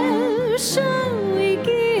air? Shall we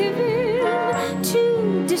give in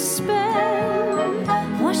to despair?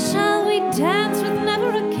 Or shall we dance with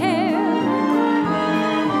never a care?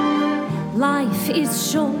 Life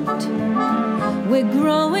is short, we're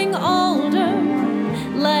growing older.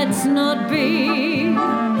 Let's not be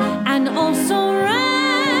and also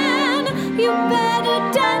ran. You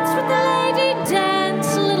better dance with the lady,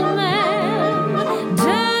 dance, little man.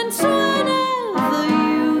 Dance whenever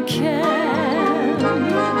you can.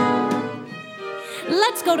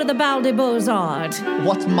 Let's go to the Bal des Beaux-Arts.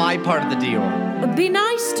 What's my part of the deal? Be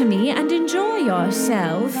nice to me and enjoy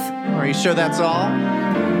yourself. Are you sure that's all?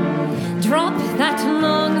 Drop that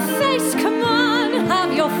long face, come on,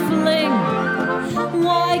 have your fling.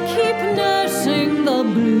 Why keep nursing the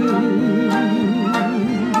blues?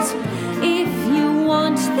 If you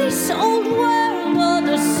want this old world on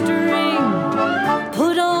a string,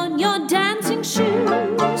 put on your dancing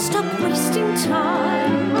shoes, stop wasting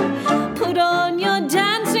time. Put on your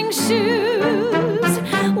dancing shoes,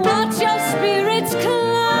 watch your spirits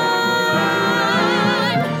climb.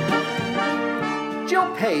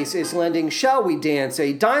 Jill Pace is lending Shall We Dance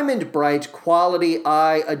a diamond-bright quality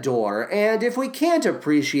I adore, and if we can't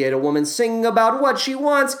appreciate a woman singing about what she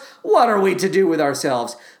wants, what are we to do with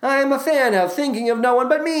ourselves? I am a fan of Thinking of No One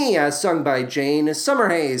But Me, as sung by Jane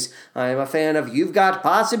Summerhays. I am a fan of You've Got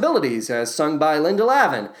Possibilities, as sung by Linda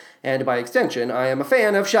Lavin. And by extension, I am a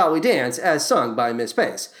fan of Shall We Dance, as sung by Miss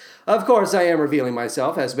Pace. Of course, I am revealing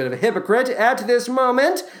myself as a bit of a hypocrite at this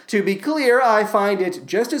moment. To be clear, I find it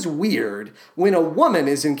just as weird when a woman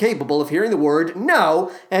is incapable of hearing the word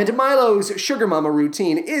no, and Milo's Sugar Mama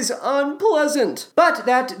routine is unpleasant. But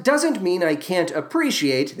that doesn't mean I can't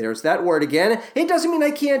appreciate, there's that word again, it doesn't mean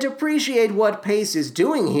I can't appreciate what Pace is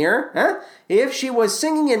doing here, huh? If she was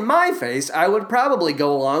singing in my face, I would probably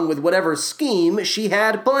go along with whatever scheme she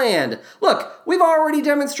had planned. Look, we've already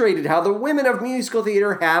demonstrated how the women of musical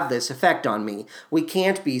theater have this effect on me. We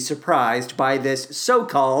can't be surprised by this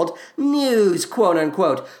so-called news,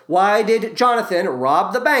 quote-unquote. Why did Jonathan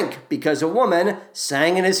rob the bank? Because a woman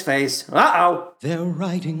sang in his face. Uh-oh. They're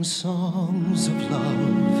writing songs of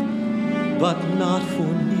love, but not for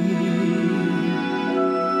me.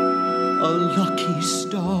 A lucky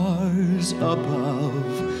stars above,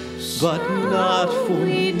 but not for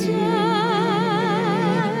me.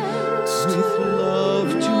 With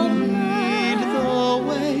love to lead the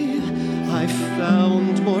way, I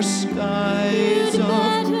found more skies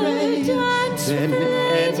of gray than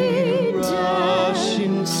any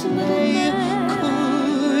Russian sleigh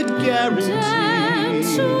could guarantee.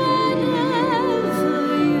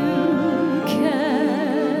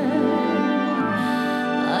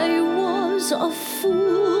 A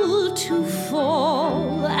fool to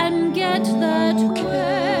fall and get that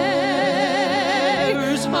cares.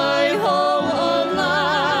 Hi ho,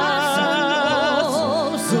 alas, and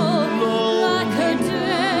also lack a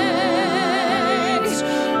days.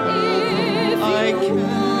 If I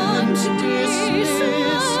can't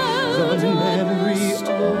dismiss the memory of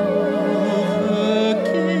a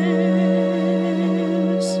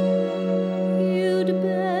kiss. You'd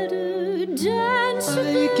better dance.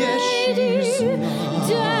 I guess she's not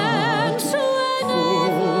Dance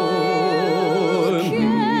whenever you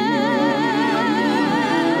can.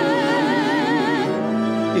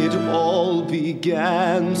 It all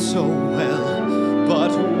began so well,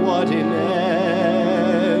 but what an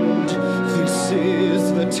end. This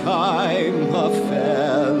is the time a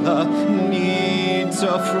fella needs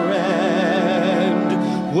a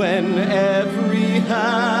friend, when every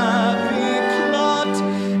happy plot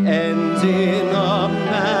ends in a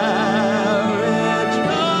marriage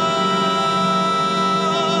knot.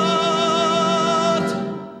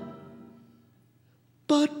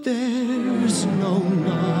 But there's no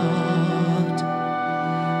knot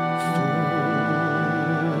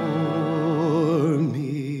for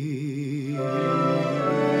me.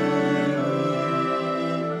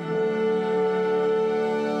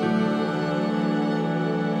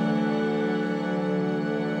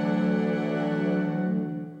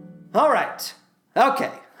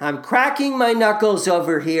 Okay, I'm cracking my knuckles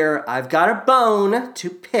over here. I've got a bone to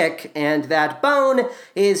pick, and that bone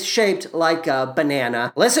is shaped like a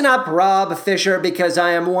banana. Listen up, Rob Fisher, because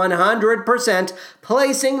I am 100%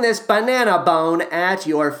 placing this banana bone at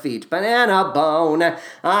your feet. Banana bone.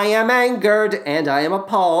 I am angered and I am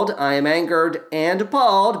appalled. I am angered and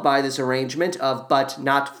appalled by this arrangement of But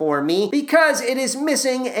Not For Me because it is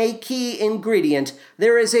missing a key ingredient.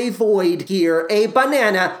 There is a void here, a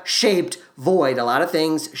banana-shaped void. A lot of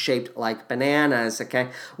things shaped like bananas, okay?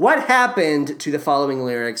 What happened to the following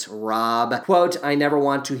lyrics, Rob? Quote, I never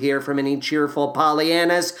want to hear from any cheerful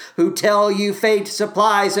Pollyannas who tell you fate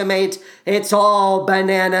supplies a mate. It's all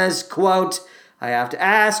bananas, quote. I have to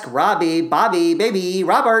ask, Robbie, Bobby, baby,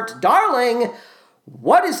 Robert, darling,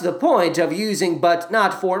 what is the point of using But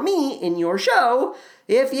Not For Me in your show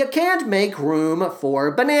if you can't make room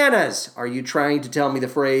for bananas? Are you trying to tell me the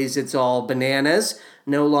phrase, it's all bananas,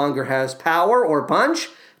 no longer has power or punch?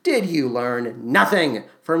 Did you learn nothing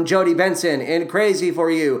from Jodie Benson in Crazy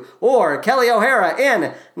For You or Kelly O'Hara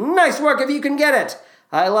in Nice Work If You Can Get It?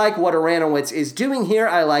 I like what Aranowitz is doing here.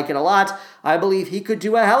 I like it a lot. I believe he could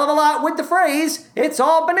do a hell of a lot with the phrase, it's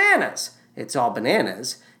all bananas. It's all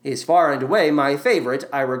bananas is far and away my favorite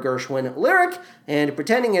Ira Gershwin lyric, and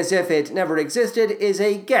pretending as if it never existed is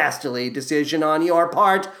a ghastly decision on your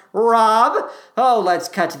part, Rob. Oh, let's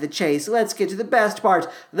cut to the chase. Let's get to the best part.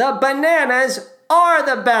 The bananas are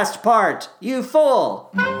the best part, you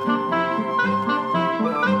fool.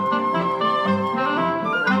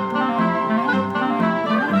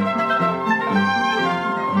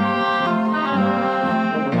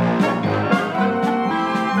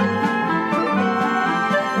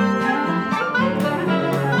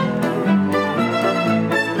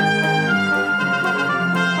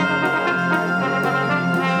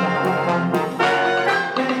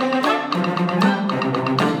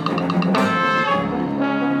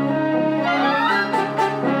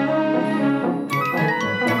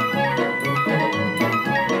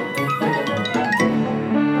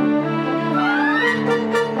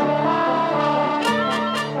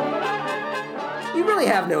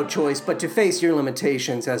 No choice but to face your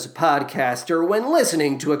limitations as a podcaster when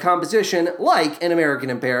listening to a composition like An American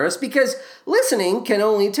in Paris, because listening can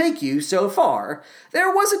only take you so far. There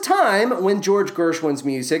was a time when George Gershwin's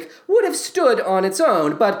music would have stood on its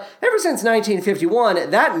own, but ever since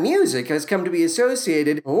 1951, that music has come to be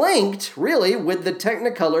associated, linked, really, with the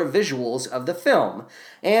Technicolor visuals of the film.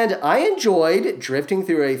 And I enjoyed drifting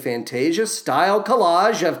through a Fantasia-style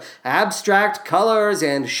collage of abstract colors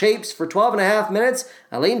and shapes for 12 and a half minutes.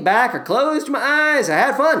 I leaned back, I closed my eyes, I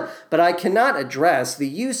had fun, but I cannot address the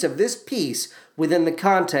use of this piece within the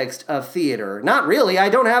context of theater. Not really, I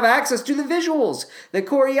don't have access to the visuals, the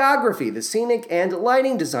choreography, the scenic and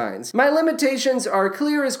lighting designs. My limitations are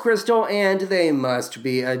clear as crystal and they must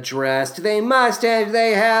be addressed. They must and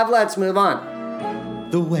they have. Let's move on.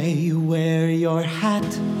 The way you wear your hat,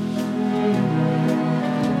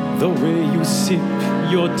 The way you sip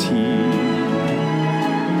your tea,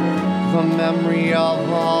 the memory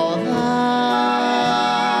of all that.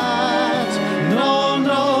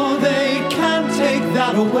 no, they can't take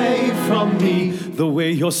that away from me. the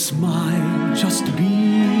way your smile just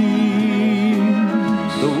beams,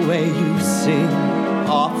 The way you sing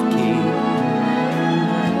off key,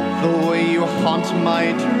 The way you haunt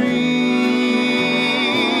my dreams.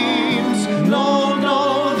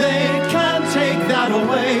 no, they can't take that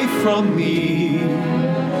away from me.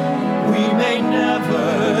 We may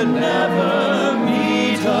never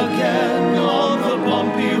meet again on the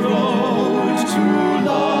bumpy road to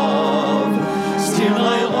love. Still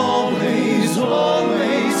I'll always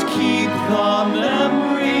keep the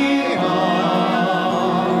memory of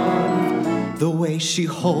the way she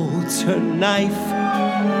holds her knife,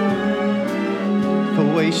 The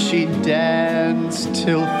way she danced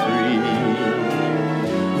till 3.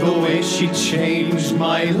 the way she changed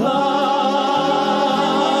my life.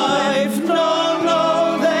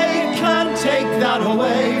 No, they can't take that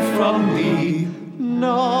away from me.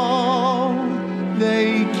 No,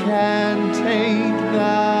 they can't take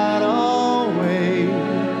that away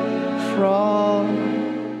from.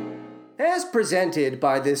 As presented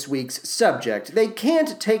by this week's subject, They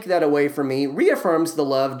Can't Take That Away From Me reaffirms the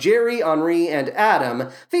love Jerry, Henri, and Adam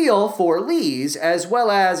feel for Lise as well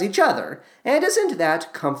as each other. And isn't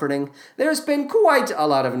that comforting? There's been quite a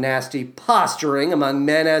lot of nasty posturing among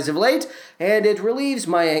men as of late, and it relieves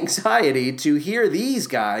my anxiety to hear these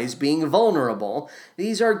guys being vulnerable.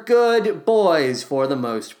 These are good boys for the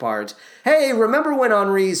most part. Hey, remember when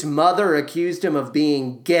Henri's mother accused him of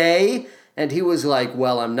being gay? And he was like,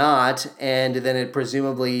 well, I'm not, and then it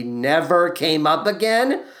presumably never came up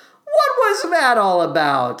again? What was that all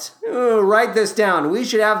about? Ooh, write this down. We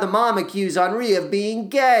should have the mom accuse Henri of being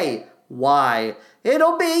gay. Why?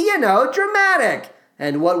 It'll be, dramatic.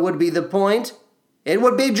 And what would be the point? It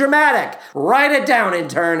would be dramatic. Write it down,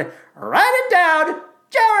 intern. Write it down.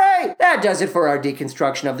 Jerry! That does it for our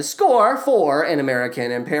deconstruction of the score for An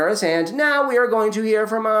American in Paris. And now we are going to hear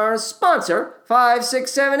from our sponsor,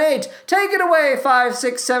 5678. Take it away,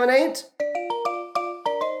 5678.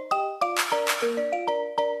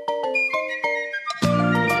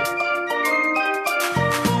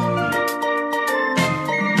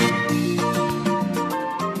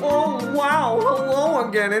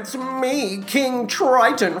 Again, it's me, King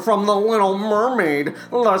Triton from The Little Mermaid,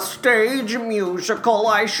 the stage musical,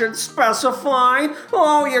 I should specify.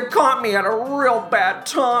 Oh, you caught me at a real bad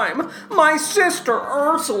time. My sister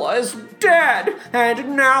Ursula is dead,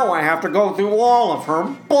 and now I have to go through all of her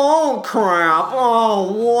bull crap.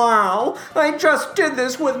 Oh, wow. I just did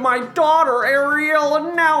this with my daughter Ariel,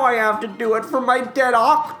 and now I have to do it for my dead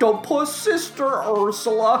octopus sister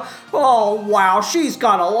Ursula. Oh, wow, she's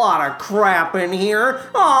got a lot of crap in here.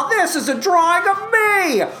 Oh, this is a drawing of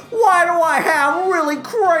me! Why do I have really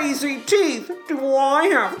crazy teeth? Do I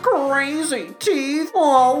have crazy teeth?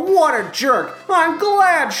 Oh, what a jerk. I'm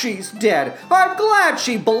glad she's dead. I'm glad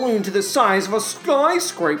she ballooned to the size of a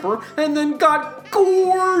skyscraper and then got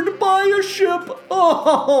gored by a ship.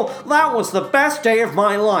 Oh, that was the best day of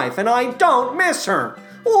my life, and I don't miss her.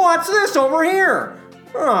 What's this over here?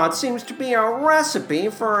 Oh, it seems to be a recipe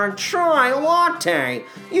for a chai latte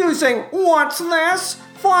using, what's this?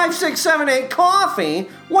 5678 coffee?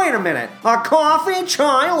 Wait a minute, a coffee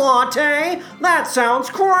chai latte? That sounds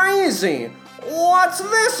crazy. What's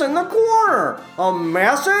this in the corner? A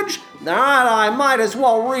message? That I might as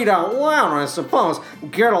well read out loud, I suppose.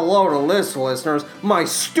 Get a load of this, listeners. My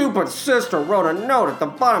stupid sister wrote a note at the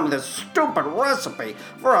bottom of this stupid recipe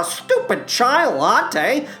for a stupid chai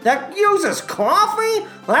latte that uses coffee?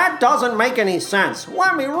 That doesn't make any sense.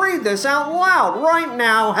 Let me read this out loud right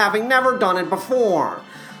now, having never done it before.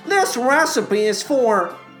 This recipe is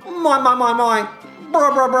for my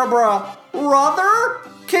brother,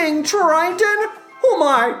 King Triton, whom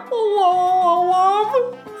I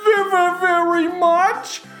love very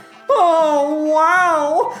much. Oh,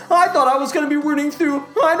 wow. I thought I was going to be rooting through,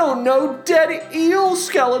 dead eel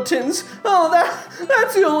skeletons. Oh,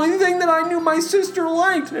 that's the only thing that I knew my sister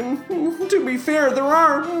liked. And to be fair, there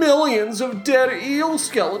are millions of dead eel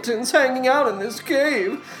skeletons hanging out in this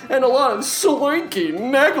cave. And a lot of slinky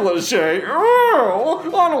negligee. Oh,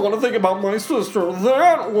 I don't want to think about my sister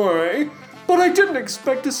that way. But I didn't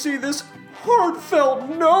expect to see this heartfelt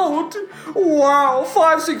note. Wow,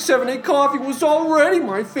 5678 coffee was already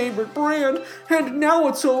my favorite brand, and now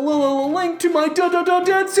it's a link to my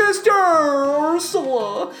dead sister,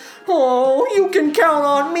 Ursula. Oh, you can count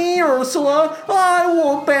on me, Ursula. I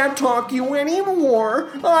won't bad talk you anymore.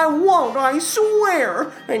 I won't, I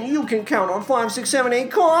swear. And you can count on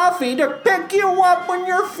 5678 coffee to pick you up when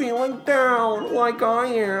you're feeling down, like I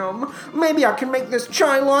am. Maybe I can make this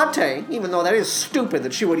chai latte, even though that is stupid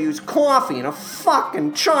that she would use coffee in a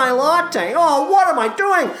fucking chai latte. Oh, what am I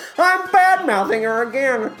doing? I'm bad-mouthing her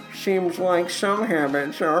again. Seems like some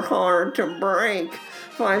habits are hard to break.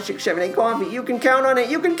 5678 coffee, you can count on it.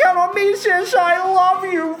 You can count on me, sis. I love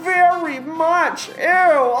you very much. Ew,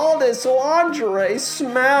 all this lingerie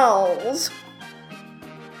smells.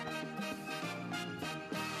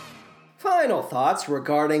 Final thoughts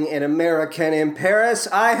regarding An American in Paris.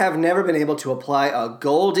 I have never been able to apply a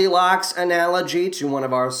Goldilocks analogy to one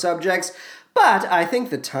of our subjects, but I think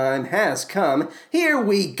the time has come. Here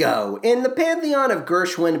we go. In the pantheon of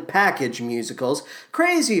Gershwin package musicals,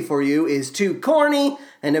 Crazy for You is too corny,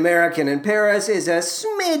 An American in Paris is a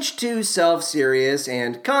smidge too self-serious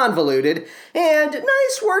and convoluted, and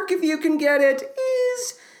Nice Work If You Can Get It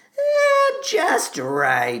is just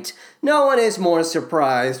right. No one is more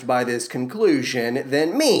surprised by this conclusion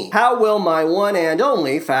than me. How will my one and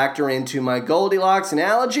only factor into my Goldilocks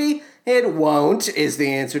analogy? It won't, is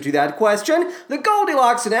the answer to that question. The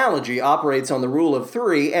Goldilocks analogy operates on the rule of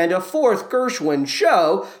three, and a fourth Gershwin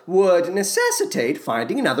show would necessitate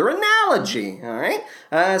finding another analogy, all right?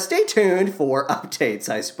 Stay tuned for updates,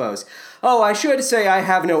 I suppose. Oh, I should say I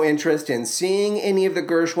have no interest in seeing any of the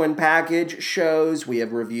Gershwin package shows we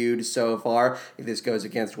have reviewed so far. If this goes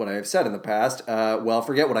against what I have said in the past, well,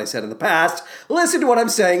 forget what I said in the past. Listen to what I'm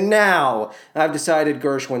saying now. I've decided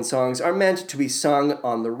Gershwin songs are meant to be sung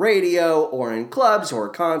on the radio or in clubs or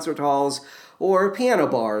concert halls or piano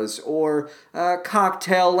bars or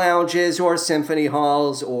cocktail lounges or symphony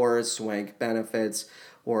halls or swank benefits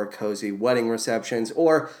or cozy wedding receptions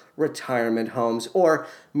or retirement homes, or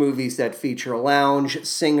movies that feature lounge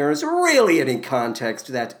singers. Really any context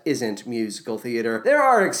that isn't musical theater. There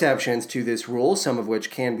are exceptions to this rule, some of which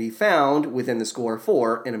can be found within the score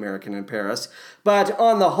for An American in Paris. But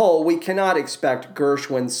on the whole, we cannot expect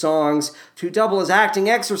Gershwin's songs to double as acting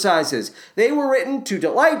exercises. They were written to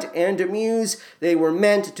delight and amuse. They were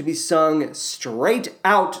meant to be sung straight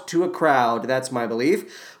out to a crowd. That's my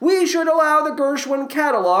belief. We should allow the Gershwin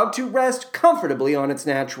catalog to rest comfortably on its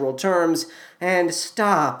natural terms and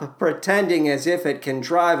stop pretending as if it can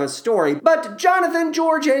drive a story. But Jonathan,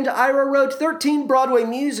 George, and Ira wrote 13 Broadway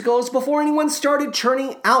musicals before anyone started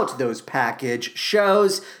churning out those package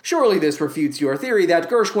shows. Surely this refutes your theory that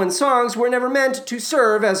Gershwin's songs were never meant to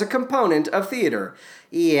serve as a component of theater.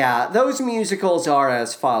 Yeah, those musicals are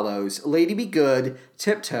as follows: Lady Be Good,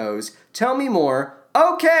 Tiptoes, Tell Me More,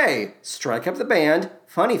 Okay, Strike Up the Band,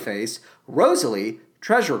 Funny Face, Rosalie,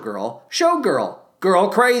 Treasure Girl, Showgirl, Girl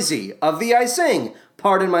Crazy, Of Thee I Sing,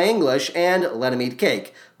 Pardon My English, and Let 'Em Eat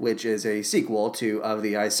Cake, which is a sequel to Of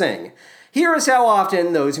Thee I Sing. Here is how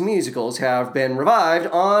often those musicals have been revived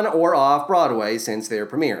on or off Broadway since their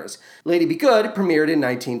premieres. Lady Be Good premiered in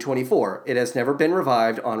 1924. It has never been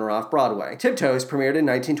revived on or off Broadway. Tiptoes premiered in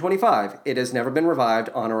 1925. It has never been revived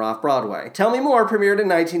on or off Broadway. Tell Me More premiered in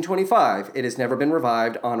 1925. It has never been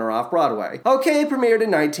revived on or off Broadway. Okay premiered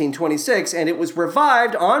in 1926, and it was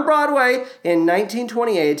revived on Broadway in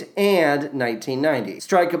 1928 and 1990.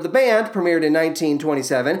 Strike Up the Band premiered in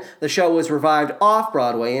 1927. The show was revived off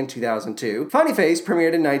Broadway in 2002. Funny Face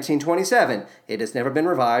premiered in 1927. It has never been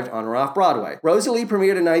revived on or off Broadway. Rosalie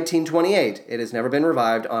premiered in 1928. It has never been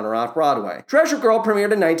revived on or off Broadway. Treasure Girl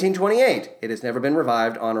premiered in 1928. It has never been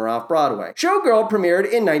revived on or off Broadway. Showgirl premiered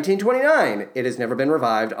in 1929. It has never been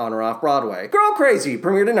revived on or off Broadway. Girl Crazy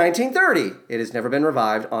premiered in 1930. It has never been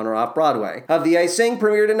revived on or off Broadway. Of Thee I Sing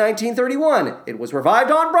premiered in 1931. It was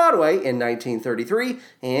revived on Broadway in 1933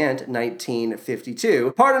 and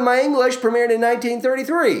 1952. Pardon My English premiered in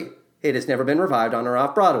 1933. It has never been revived on or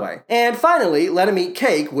off Broadway. And finally, Let 'Em Eat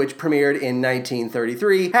Cake, which premiered in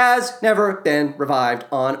 1933, has never been revived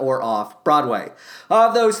on or off Broadway.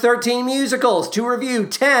 Of those 13 musicals, to review,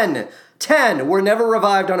 10 were never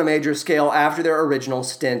revived on a major scale after their original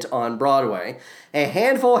stint on Broadway. A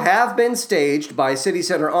handful have been staged by City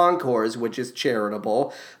Center Encores, which is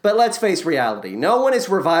charitable. But let's face reality. No one is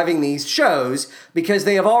reviving these shows because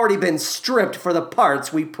they have already been stripped for the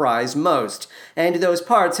parts we prize most. And those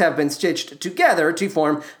parts have been stitched together to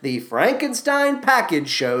form the Frankenstein package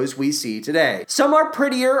shows we see today. Some are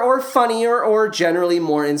prettier or funnier or generally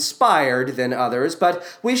more inspired than others, but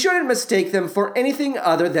we shouldn't mistake them for anything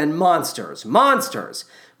other than monsters. Monsters!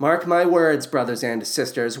 Mark my words, brothers and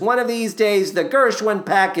sisters, one of these days the Gershwin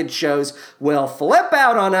package shows will flip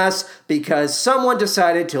out on us because someone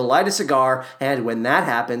decided to light a cigar, and when that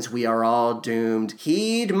happens, we are all doomed.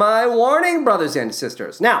 Heed my warning, brothers and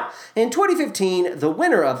sisters. Now, in 2015, the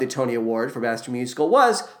winner of the Tony Award for Best Musical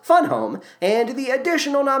was Fun Home, and the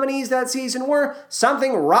additional nominees that season were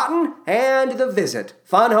Something Rotten and The Visit.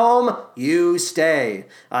 Fun Home, you stay.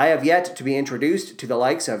 I have yet to be introduced to the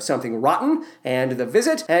likes of Something Rotten and The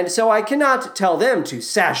Visit, and so I cannot tell them to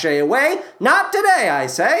sashay away. Not today, I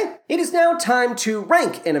say. It is now time to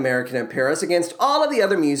rank An American in Paris against all of the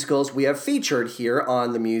other musicals we have featured here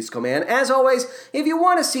on The Musical Man. As always, if you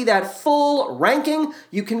want to see that full ranking,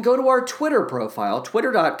 you can go to our Twitter profile,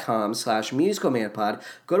 twitter.com/musicalmanpod.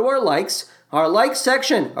 Go to our likes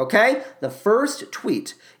section, okay? The first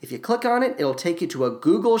tweet. If you click on it, it'll take you to a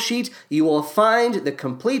Google sheet. You will find the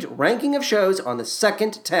complete ranking of shows on the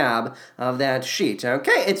second tab of that sheet,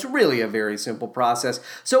 okay? It's really a very simple process.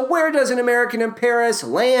 So where does An American in Paris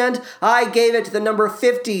land? I gave it the number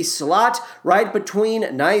 50 slot, right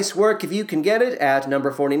between Nice Work If You Can Get It at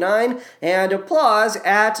number 49 and Applause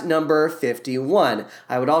at number 51.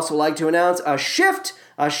 I would also like to announce a shift,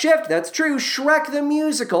 that's true. Shrek the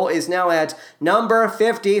Musical is now at number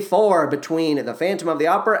 54 between The Phantom of the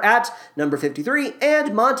Opera at number 53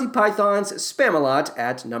 and Monty Python's Spamalot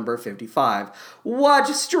at number 55. What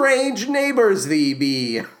strange neighbors they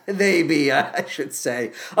be, I should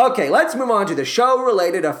say. Okay, let's move on to the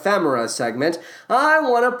show-related ephemera segment. I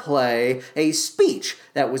want to play a speech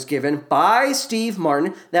that was given by Steve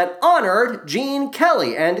Martin that honored Gene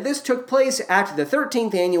Kelly, and this took place at the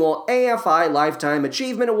 13th Annual AFI Lifetime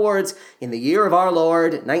Achievement Awards in the year of our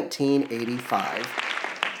Lord, 1985.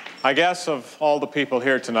 I guess of all the people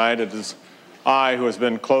here tonight, it is I who has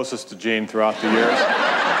been closest to Gene throughout the years.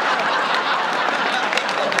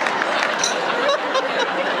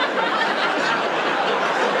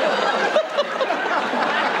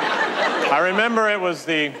 I remember it was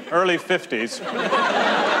the early 50s,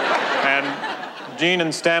 and Gene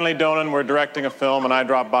and Stanley Donen were directing a film, and I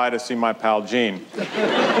dropped by to see my pal Gene.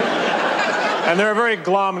 And they were very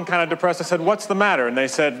glum and kind of depressed. I said, "What's the matter?" And they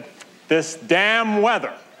said, "This damn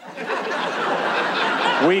weather.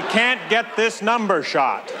 We can't get this number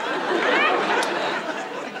shot."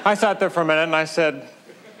 I sat there for a minute and I said,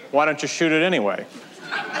 "Why don't you shoot it anyway?"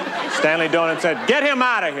 Stanley Donen said, "Get him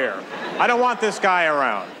out of here. I don't want this guy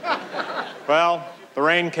around." Well, the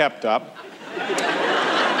rain kept up.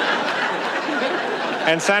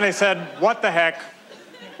 And Stanley said, "What the heck?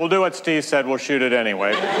 We'll do what Steve said. We'll shoot it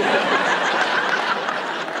anyway.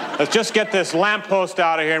 Let's just get this lamppost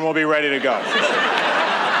out of here and we'll be ready to go."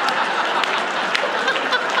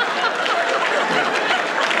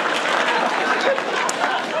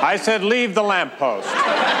 I said, "Leave the lamppost."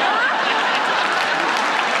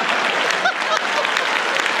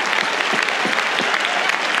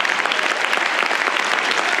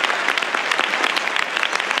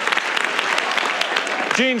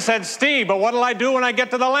 Gene said, "Steve, but what'll I do when I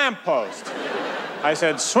get to the lamppost?" I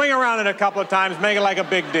said, "Swing around it a couple of times, make it like a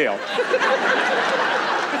big deal."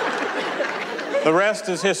 The rest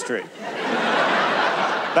is history.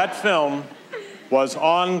 That film was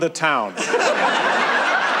On the Town.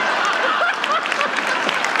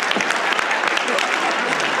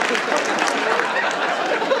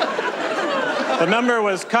 The number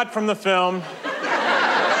was cut from the film,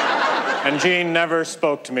 and Gene never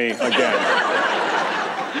spoke to me again.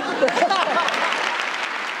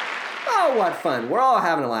 Oh, what fun. We're all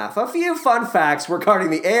having a laugh. A few fun facts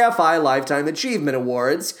regarding the AFI Lifetime Achievement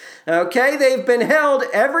Awards. Okay, they've been held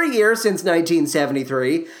every year since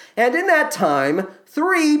 1973, and in that time,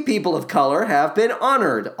 3 people of color have been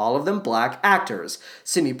honored, all of them black actors.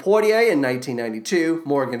 Sidney Poitier in 1992,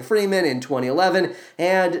 Morgan Freeman in 2011,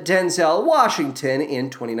 and Denzel Washington in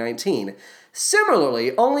 2019.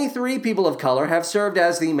 Similarly, only 3 people of color have served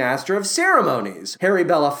as the Master of Ceremonies. Harry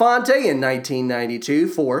Belafonte in 1992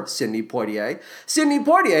 for Sidney Poitier, Sidney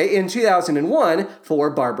Poitier in 2001 for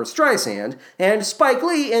Barbra Streisand, and Spike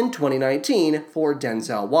Lee in 2019 for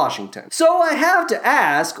Denzel Washington. So I have to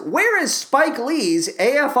ask, where is Spike Lee's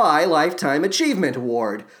AFI Lifetime Achievement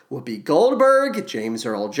Award? Whoopi Goldberg, James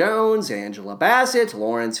Earl Jones, Angela Bassett,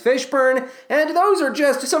 Lawrence Fishburne, and those are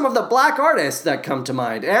just some of the black artists that come to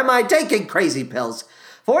mind. Am I taking crazy pills?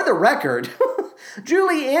 For the record,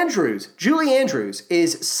 Julie Andrews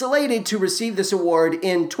is slated to receive this award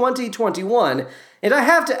in 2021, and I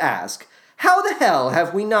have to ask, how the hell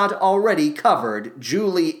have we not already covered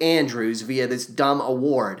Julie Andrews via this dumb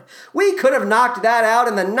award? We could have knocked that out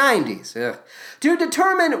in the 90s. Ugh. To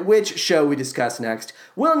determine which show we discuss next,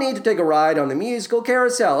 we'll need to take a ride on the musical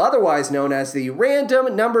carousel, otherwise known as the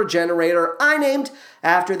random number generator I named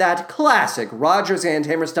after that classic Rodgers and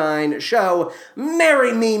Hammerstein show,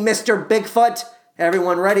 Marry Me, Mr. Bigfoot.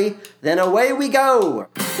 Everyone ready? Then away we go!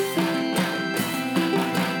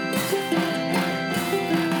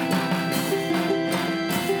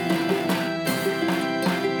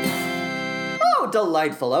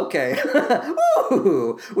 Delightful. Okay.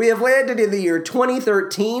 Ooh, we have landed in the year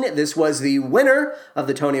 2013. This was the winner of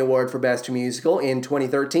the Tony Award for Best Musical in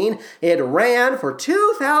 2013. It ran for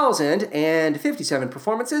 2,057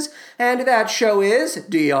 performances, and that show is,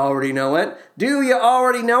 do you already know it? Do you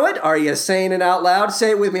already know it? Are you saying it out loud? Say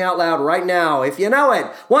it with me out loud right now if you know it.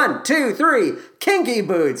 1, 2, 3. Kinky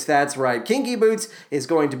Boots. That's right. Kinky Boots is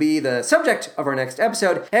going to be the subject of our next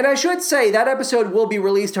episode. And I should say that episode will be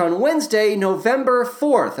released on Wednesday, November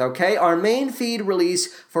 4th, okay? Our main feed release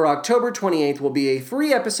for October 28th will be a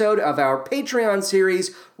free episode of our Patreon series,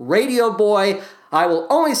 Radio Boy. I will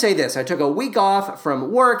only say this, I took a week off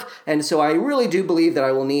from work, and so I really do believe that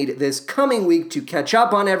I will need this coming week to catch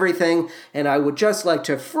up on everything, and I would just like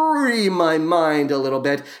to free my mind a little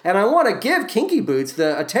bit, and I want to give Kinky Boots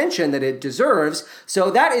the attention that it deserves,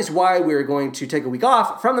 so that is why we're going to take a week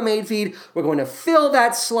off from the main feed. We're going to fill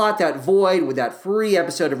that slot, that void, with that free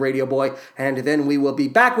episode of Radio Boy, and then we will be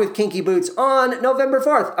back with Kinky Boots on November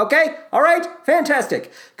 4th, okay? All right?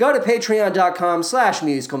 Fantastic. Go to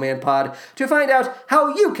patreon.com/musicalmanpod to find out how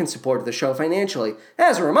you can support the show financially.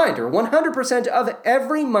 As a reminder, 100% of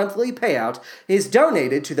every monthly payout is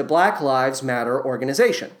donated to the Black Lives Matter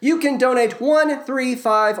organization. You can donate $1, $3,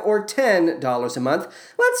 $5, or $10 a month.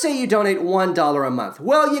 Let's say you donate $1 a month.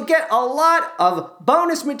 Well, you get a lot of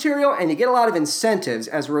bonus material and you get a lot of incentives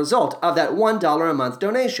as a result of that $1 a month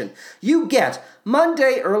donation. You get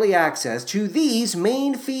Monday early access to these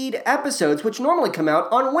main feed episodes, which normally come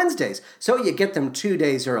out on Wednesdays, so you get them 2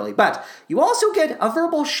 days early. But you also get a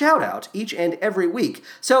verbal shout out each and every week.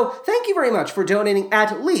 So thank you very much for donating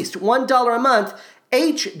at least $1 a month.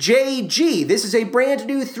 HJG. This is a brand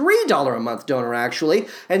new $3 a month donor, actually.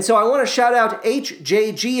 And so I want to shout out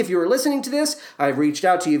HJG. If you are listening to this, I've reached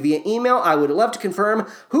out to you via email. I would love to confirm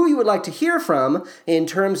who you would like to hear from in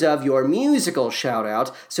terms of your musical shout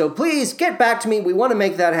out. So please get back to me. We want to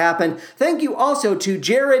make that happen. Thank you also to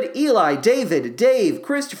Jared, Eli, David, Dave,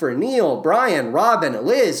 Christopher, Neil, Brian, Robin,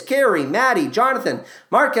 Liz, Carrie, Maddie, Jonathan,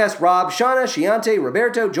 Marcus, Rob, Shauna, Shiante,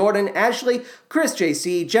 Roberto, Jordan, Ashley, Chris,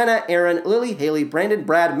 JC, Jenna, Aaron, Lily, Haley, Brandon,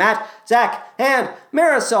 Brad, Matt, Zach, and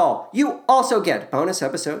Marisol. You also get bonus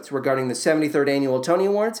episodes regarding the 73rd Annual Tony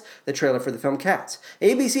Awards, the trailer for the film Cats,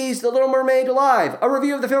 ABC's The Little Mermaid Live, a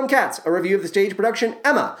review of the film Cats, a review of the stage production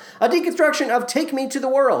Emma, a deconstruction of Take Me to the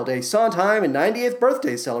World, a Sondheim and 90th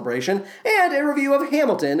birthday celebration, and a review of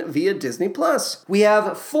Hamilton via Disney+. We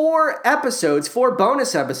have 4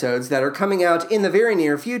 bonus episodes that are coming out in the very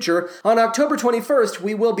near future. On October 21st,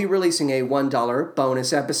 we will be releasing a $1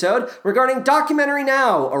 bonus episode regarding Documentary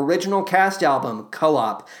Now, original cast album,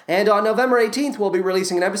 Co-op. And on November 18th, we'll be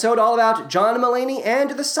releasing an episode all about John Mulaney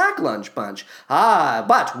and the Sack Lunch Bunch.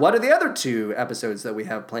 But what are the other 2 episodes that we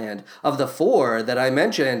have planned of the 4 that I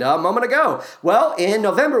mentioned a moment ago? Well, in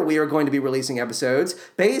November, we are going to be releasing episodes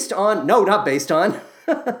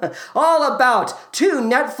all about 2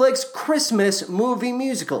 Netflix Christmas movie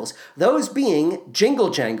musicals, those being Jingle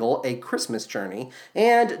Jangle, A Christmas Journey,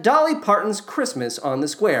 and Dolly Parton's Christmas on the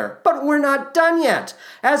Square. But we're not done yet.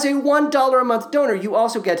 As a $1 a month donor, you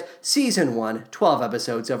also get Season 1, 12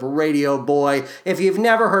 episodes of Radio Boy. If you've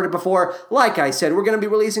never heard it before, like I said, we're going to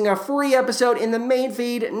be releasing a free episode in the main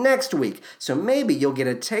feed next week, so maybe you'll get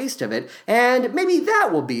a taste of it, and maybe that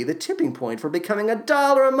will be the tipping point for becoming a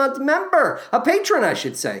 $1 a month member, a patron, I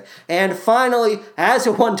should say. And finally, as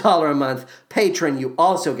a $1 a month patron, you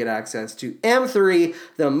also get access to M3,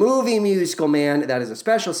 the Movie Musical Man. That is a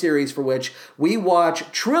special series for which we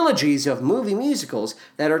watch trilogies of movie musicals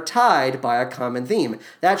that are tied by a common theme.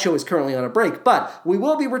 That show is currently on a break, but we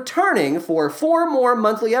will be returning for 4 more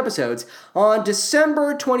monthly episodes on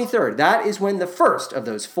December 23rd. That is when the first of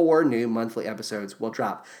those 4 new monthly episodes will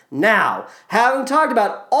drop. Now, having talked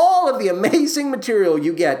about all of the amazing material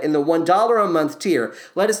you get in the $1 a month tier,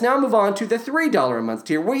 let us now move on to the $3 a month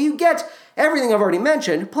tier, where you get everything I've already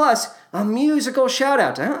mentioned, plus a musical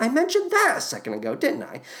shout-out. I mentioned that a second ago, didn't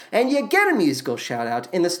I? And you get a musical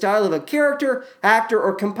shout-out in the style of a character, actor,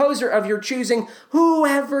 or composer of your choosing,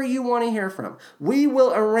 whoever you want to hear from. We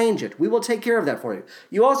will arrange it. We will take care of that for you.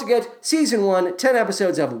 You also get Season 1, 10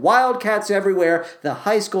 episodes of Wildcats Everywhere, the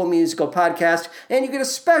High School Musical podcast, and you get a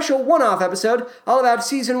special one-off episode all about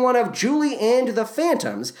Season 1 of Julie and the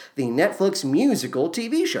Phantoms, the Netflix musical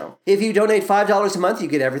TV show. If you donate $5 a month, you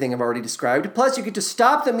get everything I've already described, plus you get to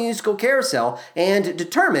stop the musical carousel and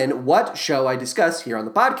determine what show I discuss here on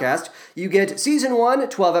the podcast. You get Season 1,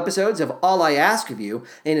 12 episodes of All I Ask of You,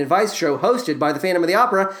 an advice show hosted by the Phantom of the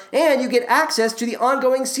Opera, and you get access to the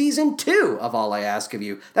ongoing Season 2 of All I Ask of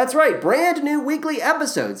You. That's right, brand new weekly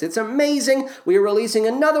episodes. It's amazing. We are releasing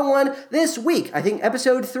another one this week. I think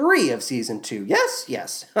episode 3 of Season 2.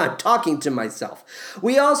 Yes, I'm talking to myself.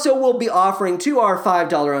 We also will be offering to our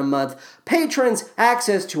 $5 a month patrons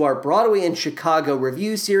access to our Broadway in Chicago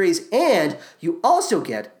review series, and you also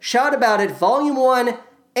get Shout About It Volume 1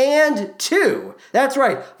 and 2. That's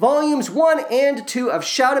right, Volumes 1 and 2 of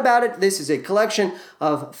Shout About It. This is a collection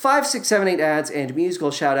of 5, 6, 7, 8 ads and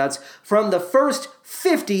musical shout-outs from the first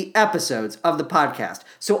 50 episodes of the podcast.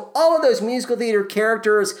 So all of those musical theater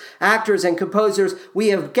characters, actors, and composers, we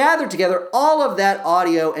have gathered together all of that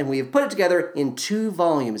audio and we have put it together in 2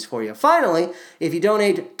 volumes for you. Finally, if you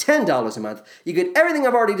donate $10 a month, you get everything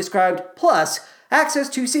I've already described, plus access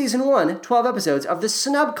to Season 1, 12 episodes of The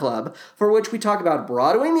Snub Club, for which we talk about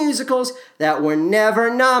Broadway musicals that were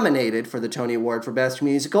never nominated for the Tony Award for Best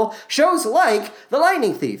Musical. Shows like The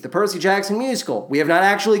Lightning Thief, the Percy Jackson musical. We have not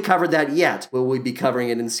actually covered that yet. Will we be covering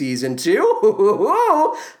it in Season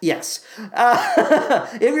 2? Yes.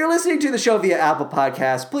 If you're listening to the show via Apple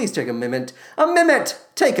Podcasts, please take a minute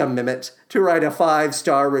to write a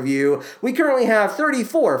 5-star review. We currently have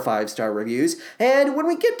 34 5-star reviews, and when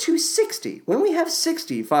we get to 60, when we have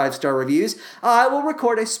 60 5-star reviews, I will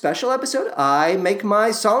record a special episode. I make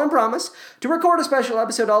my solemn promise to record a special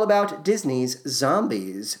episode all about Disney's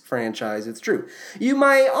Zombies franchise. It's true. You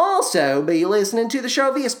may also be listening to the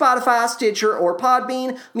show via Spotify, Stitcher, or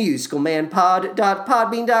Podbean,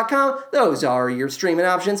 musicalmanpod.podbean.com. Those are your streaming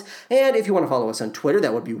options. And if you want to follow us on Twitter,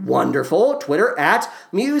 that would be wonderful. Twitter at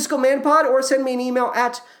musicalmanpod or send me an email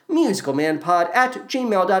at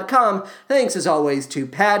musicalmanpod@gmail.com. Thanks as always to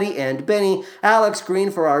Patty and Benny, Alex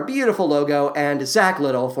Green for our beautiful logo, and Zach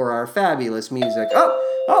Little for our fabulous music.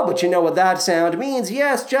 Oh, but you know what that sound means.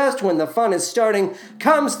 Yes, just when the fun is starting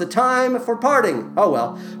comes the time for parting. Oh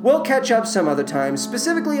well, we'll catch up some other time,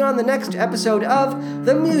 specifically on the next episode of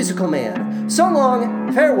The Musical Man. So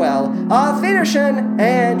long, farewell, auf Wiedersehen,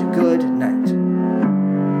 and good night.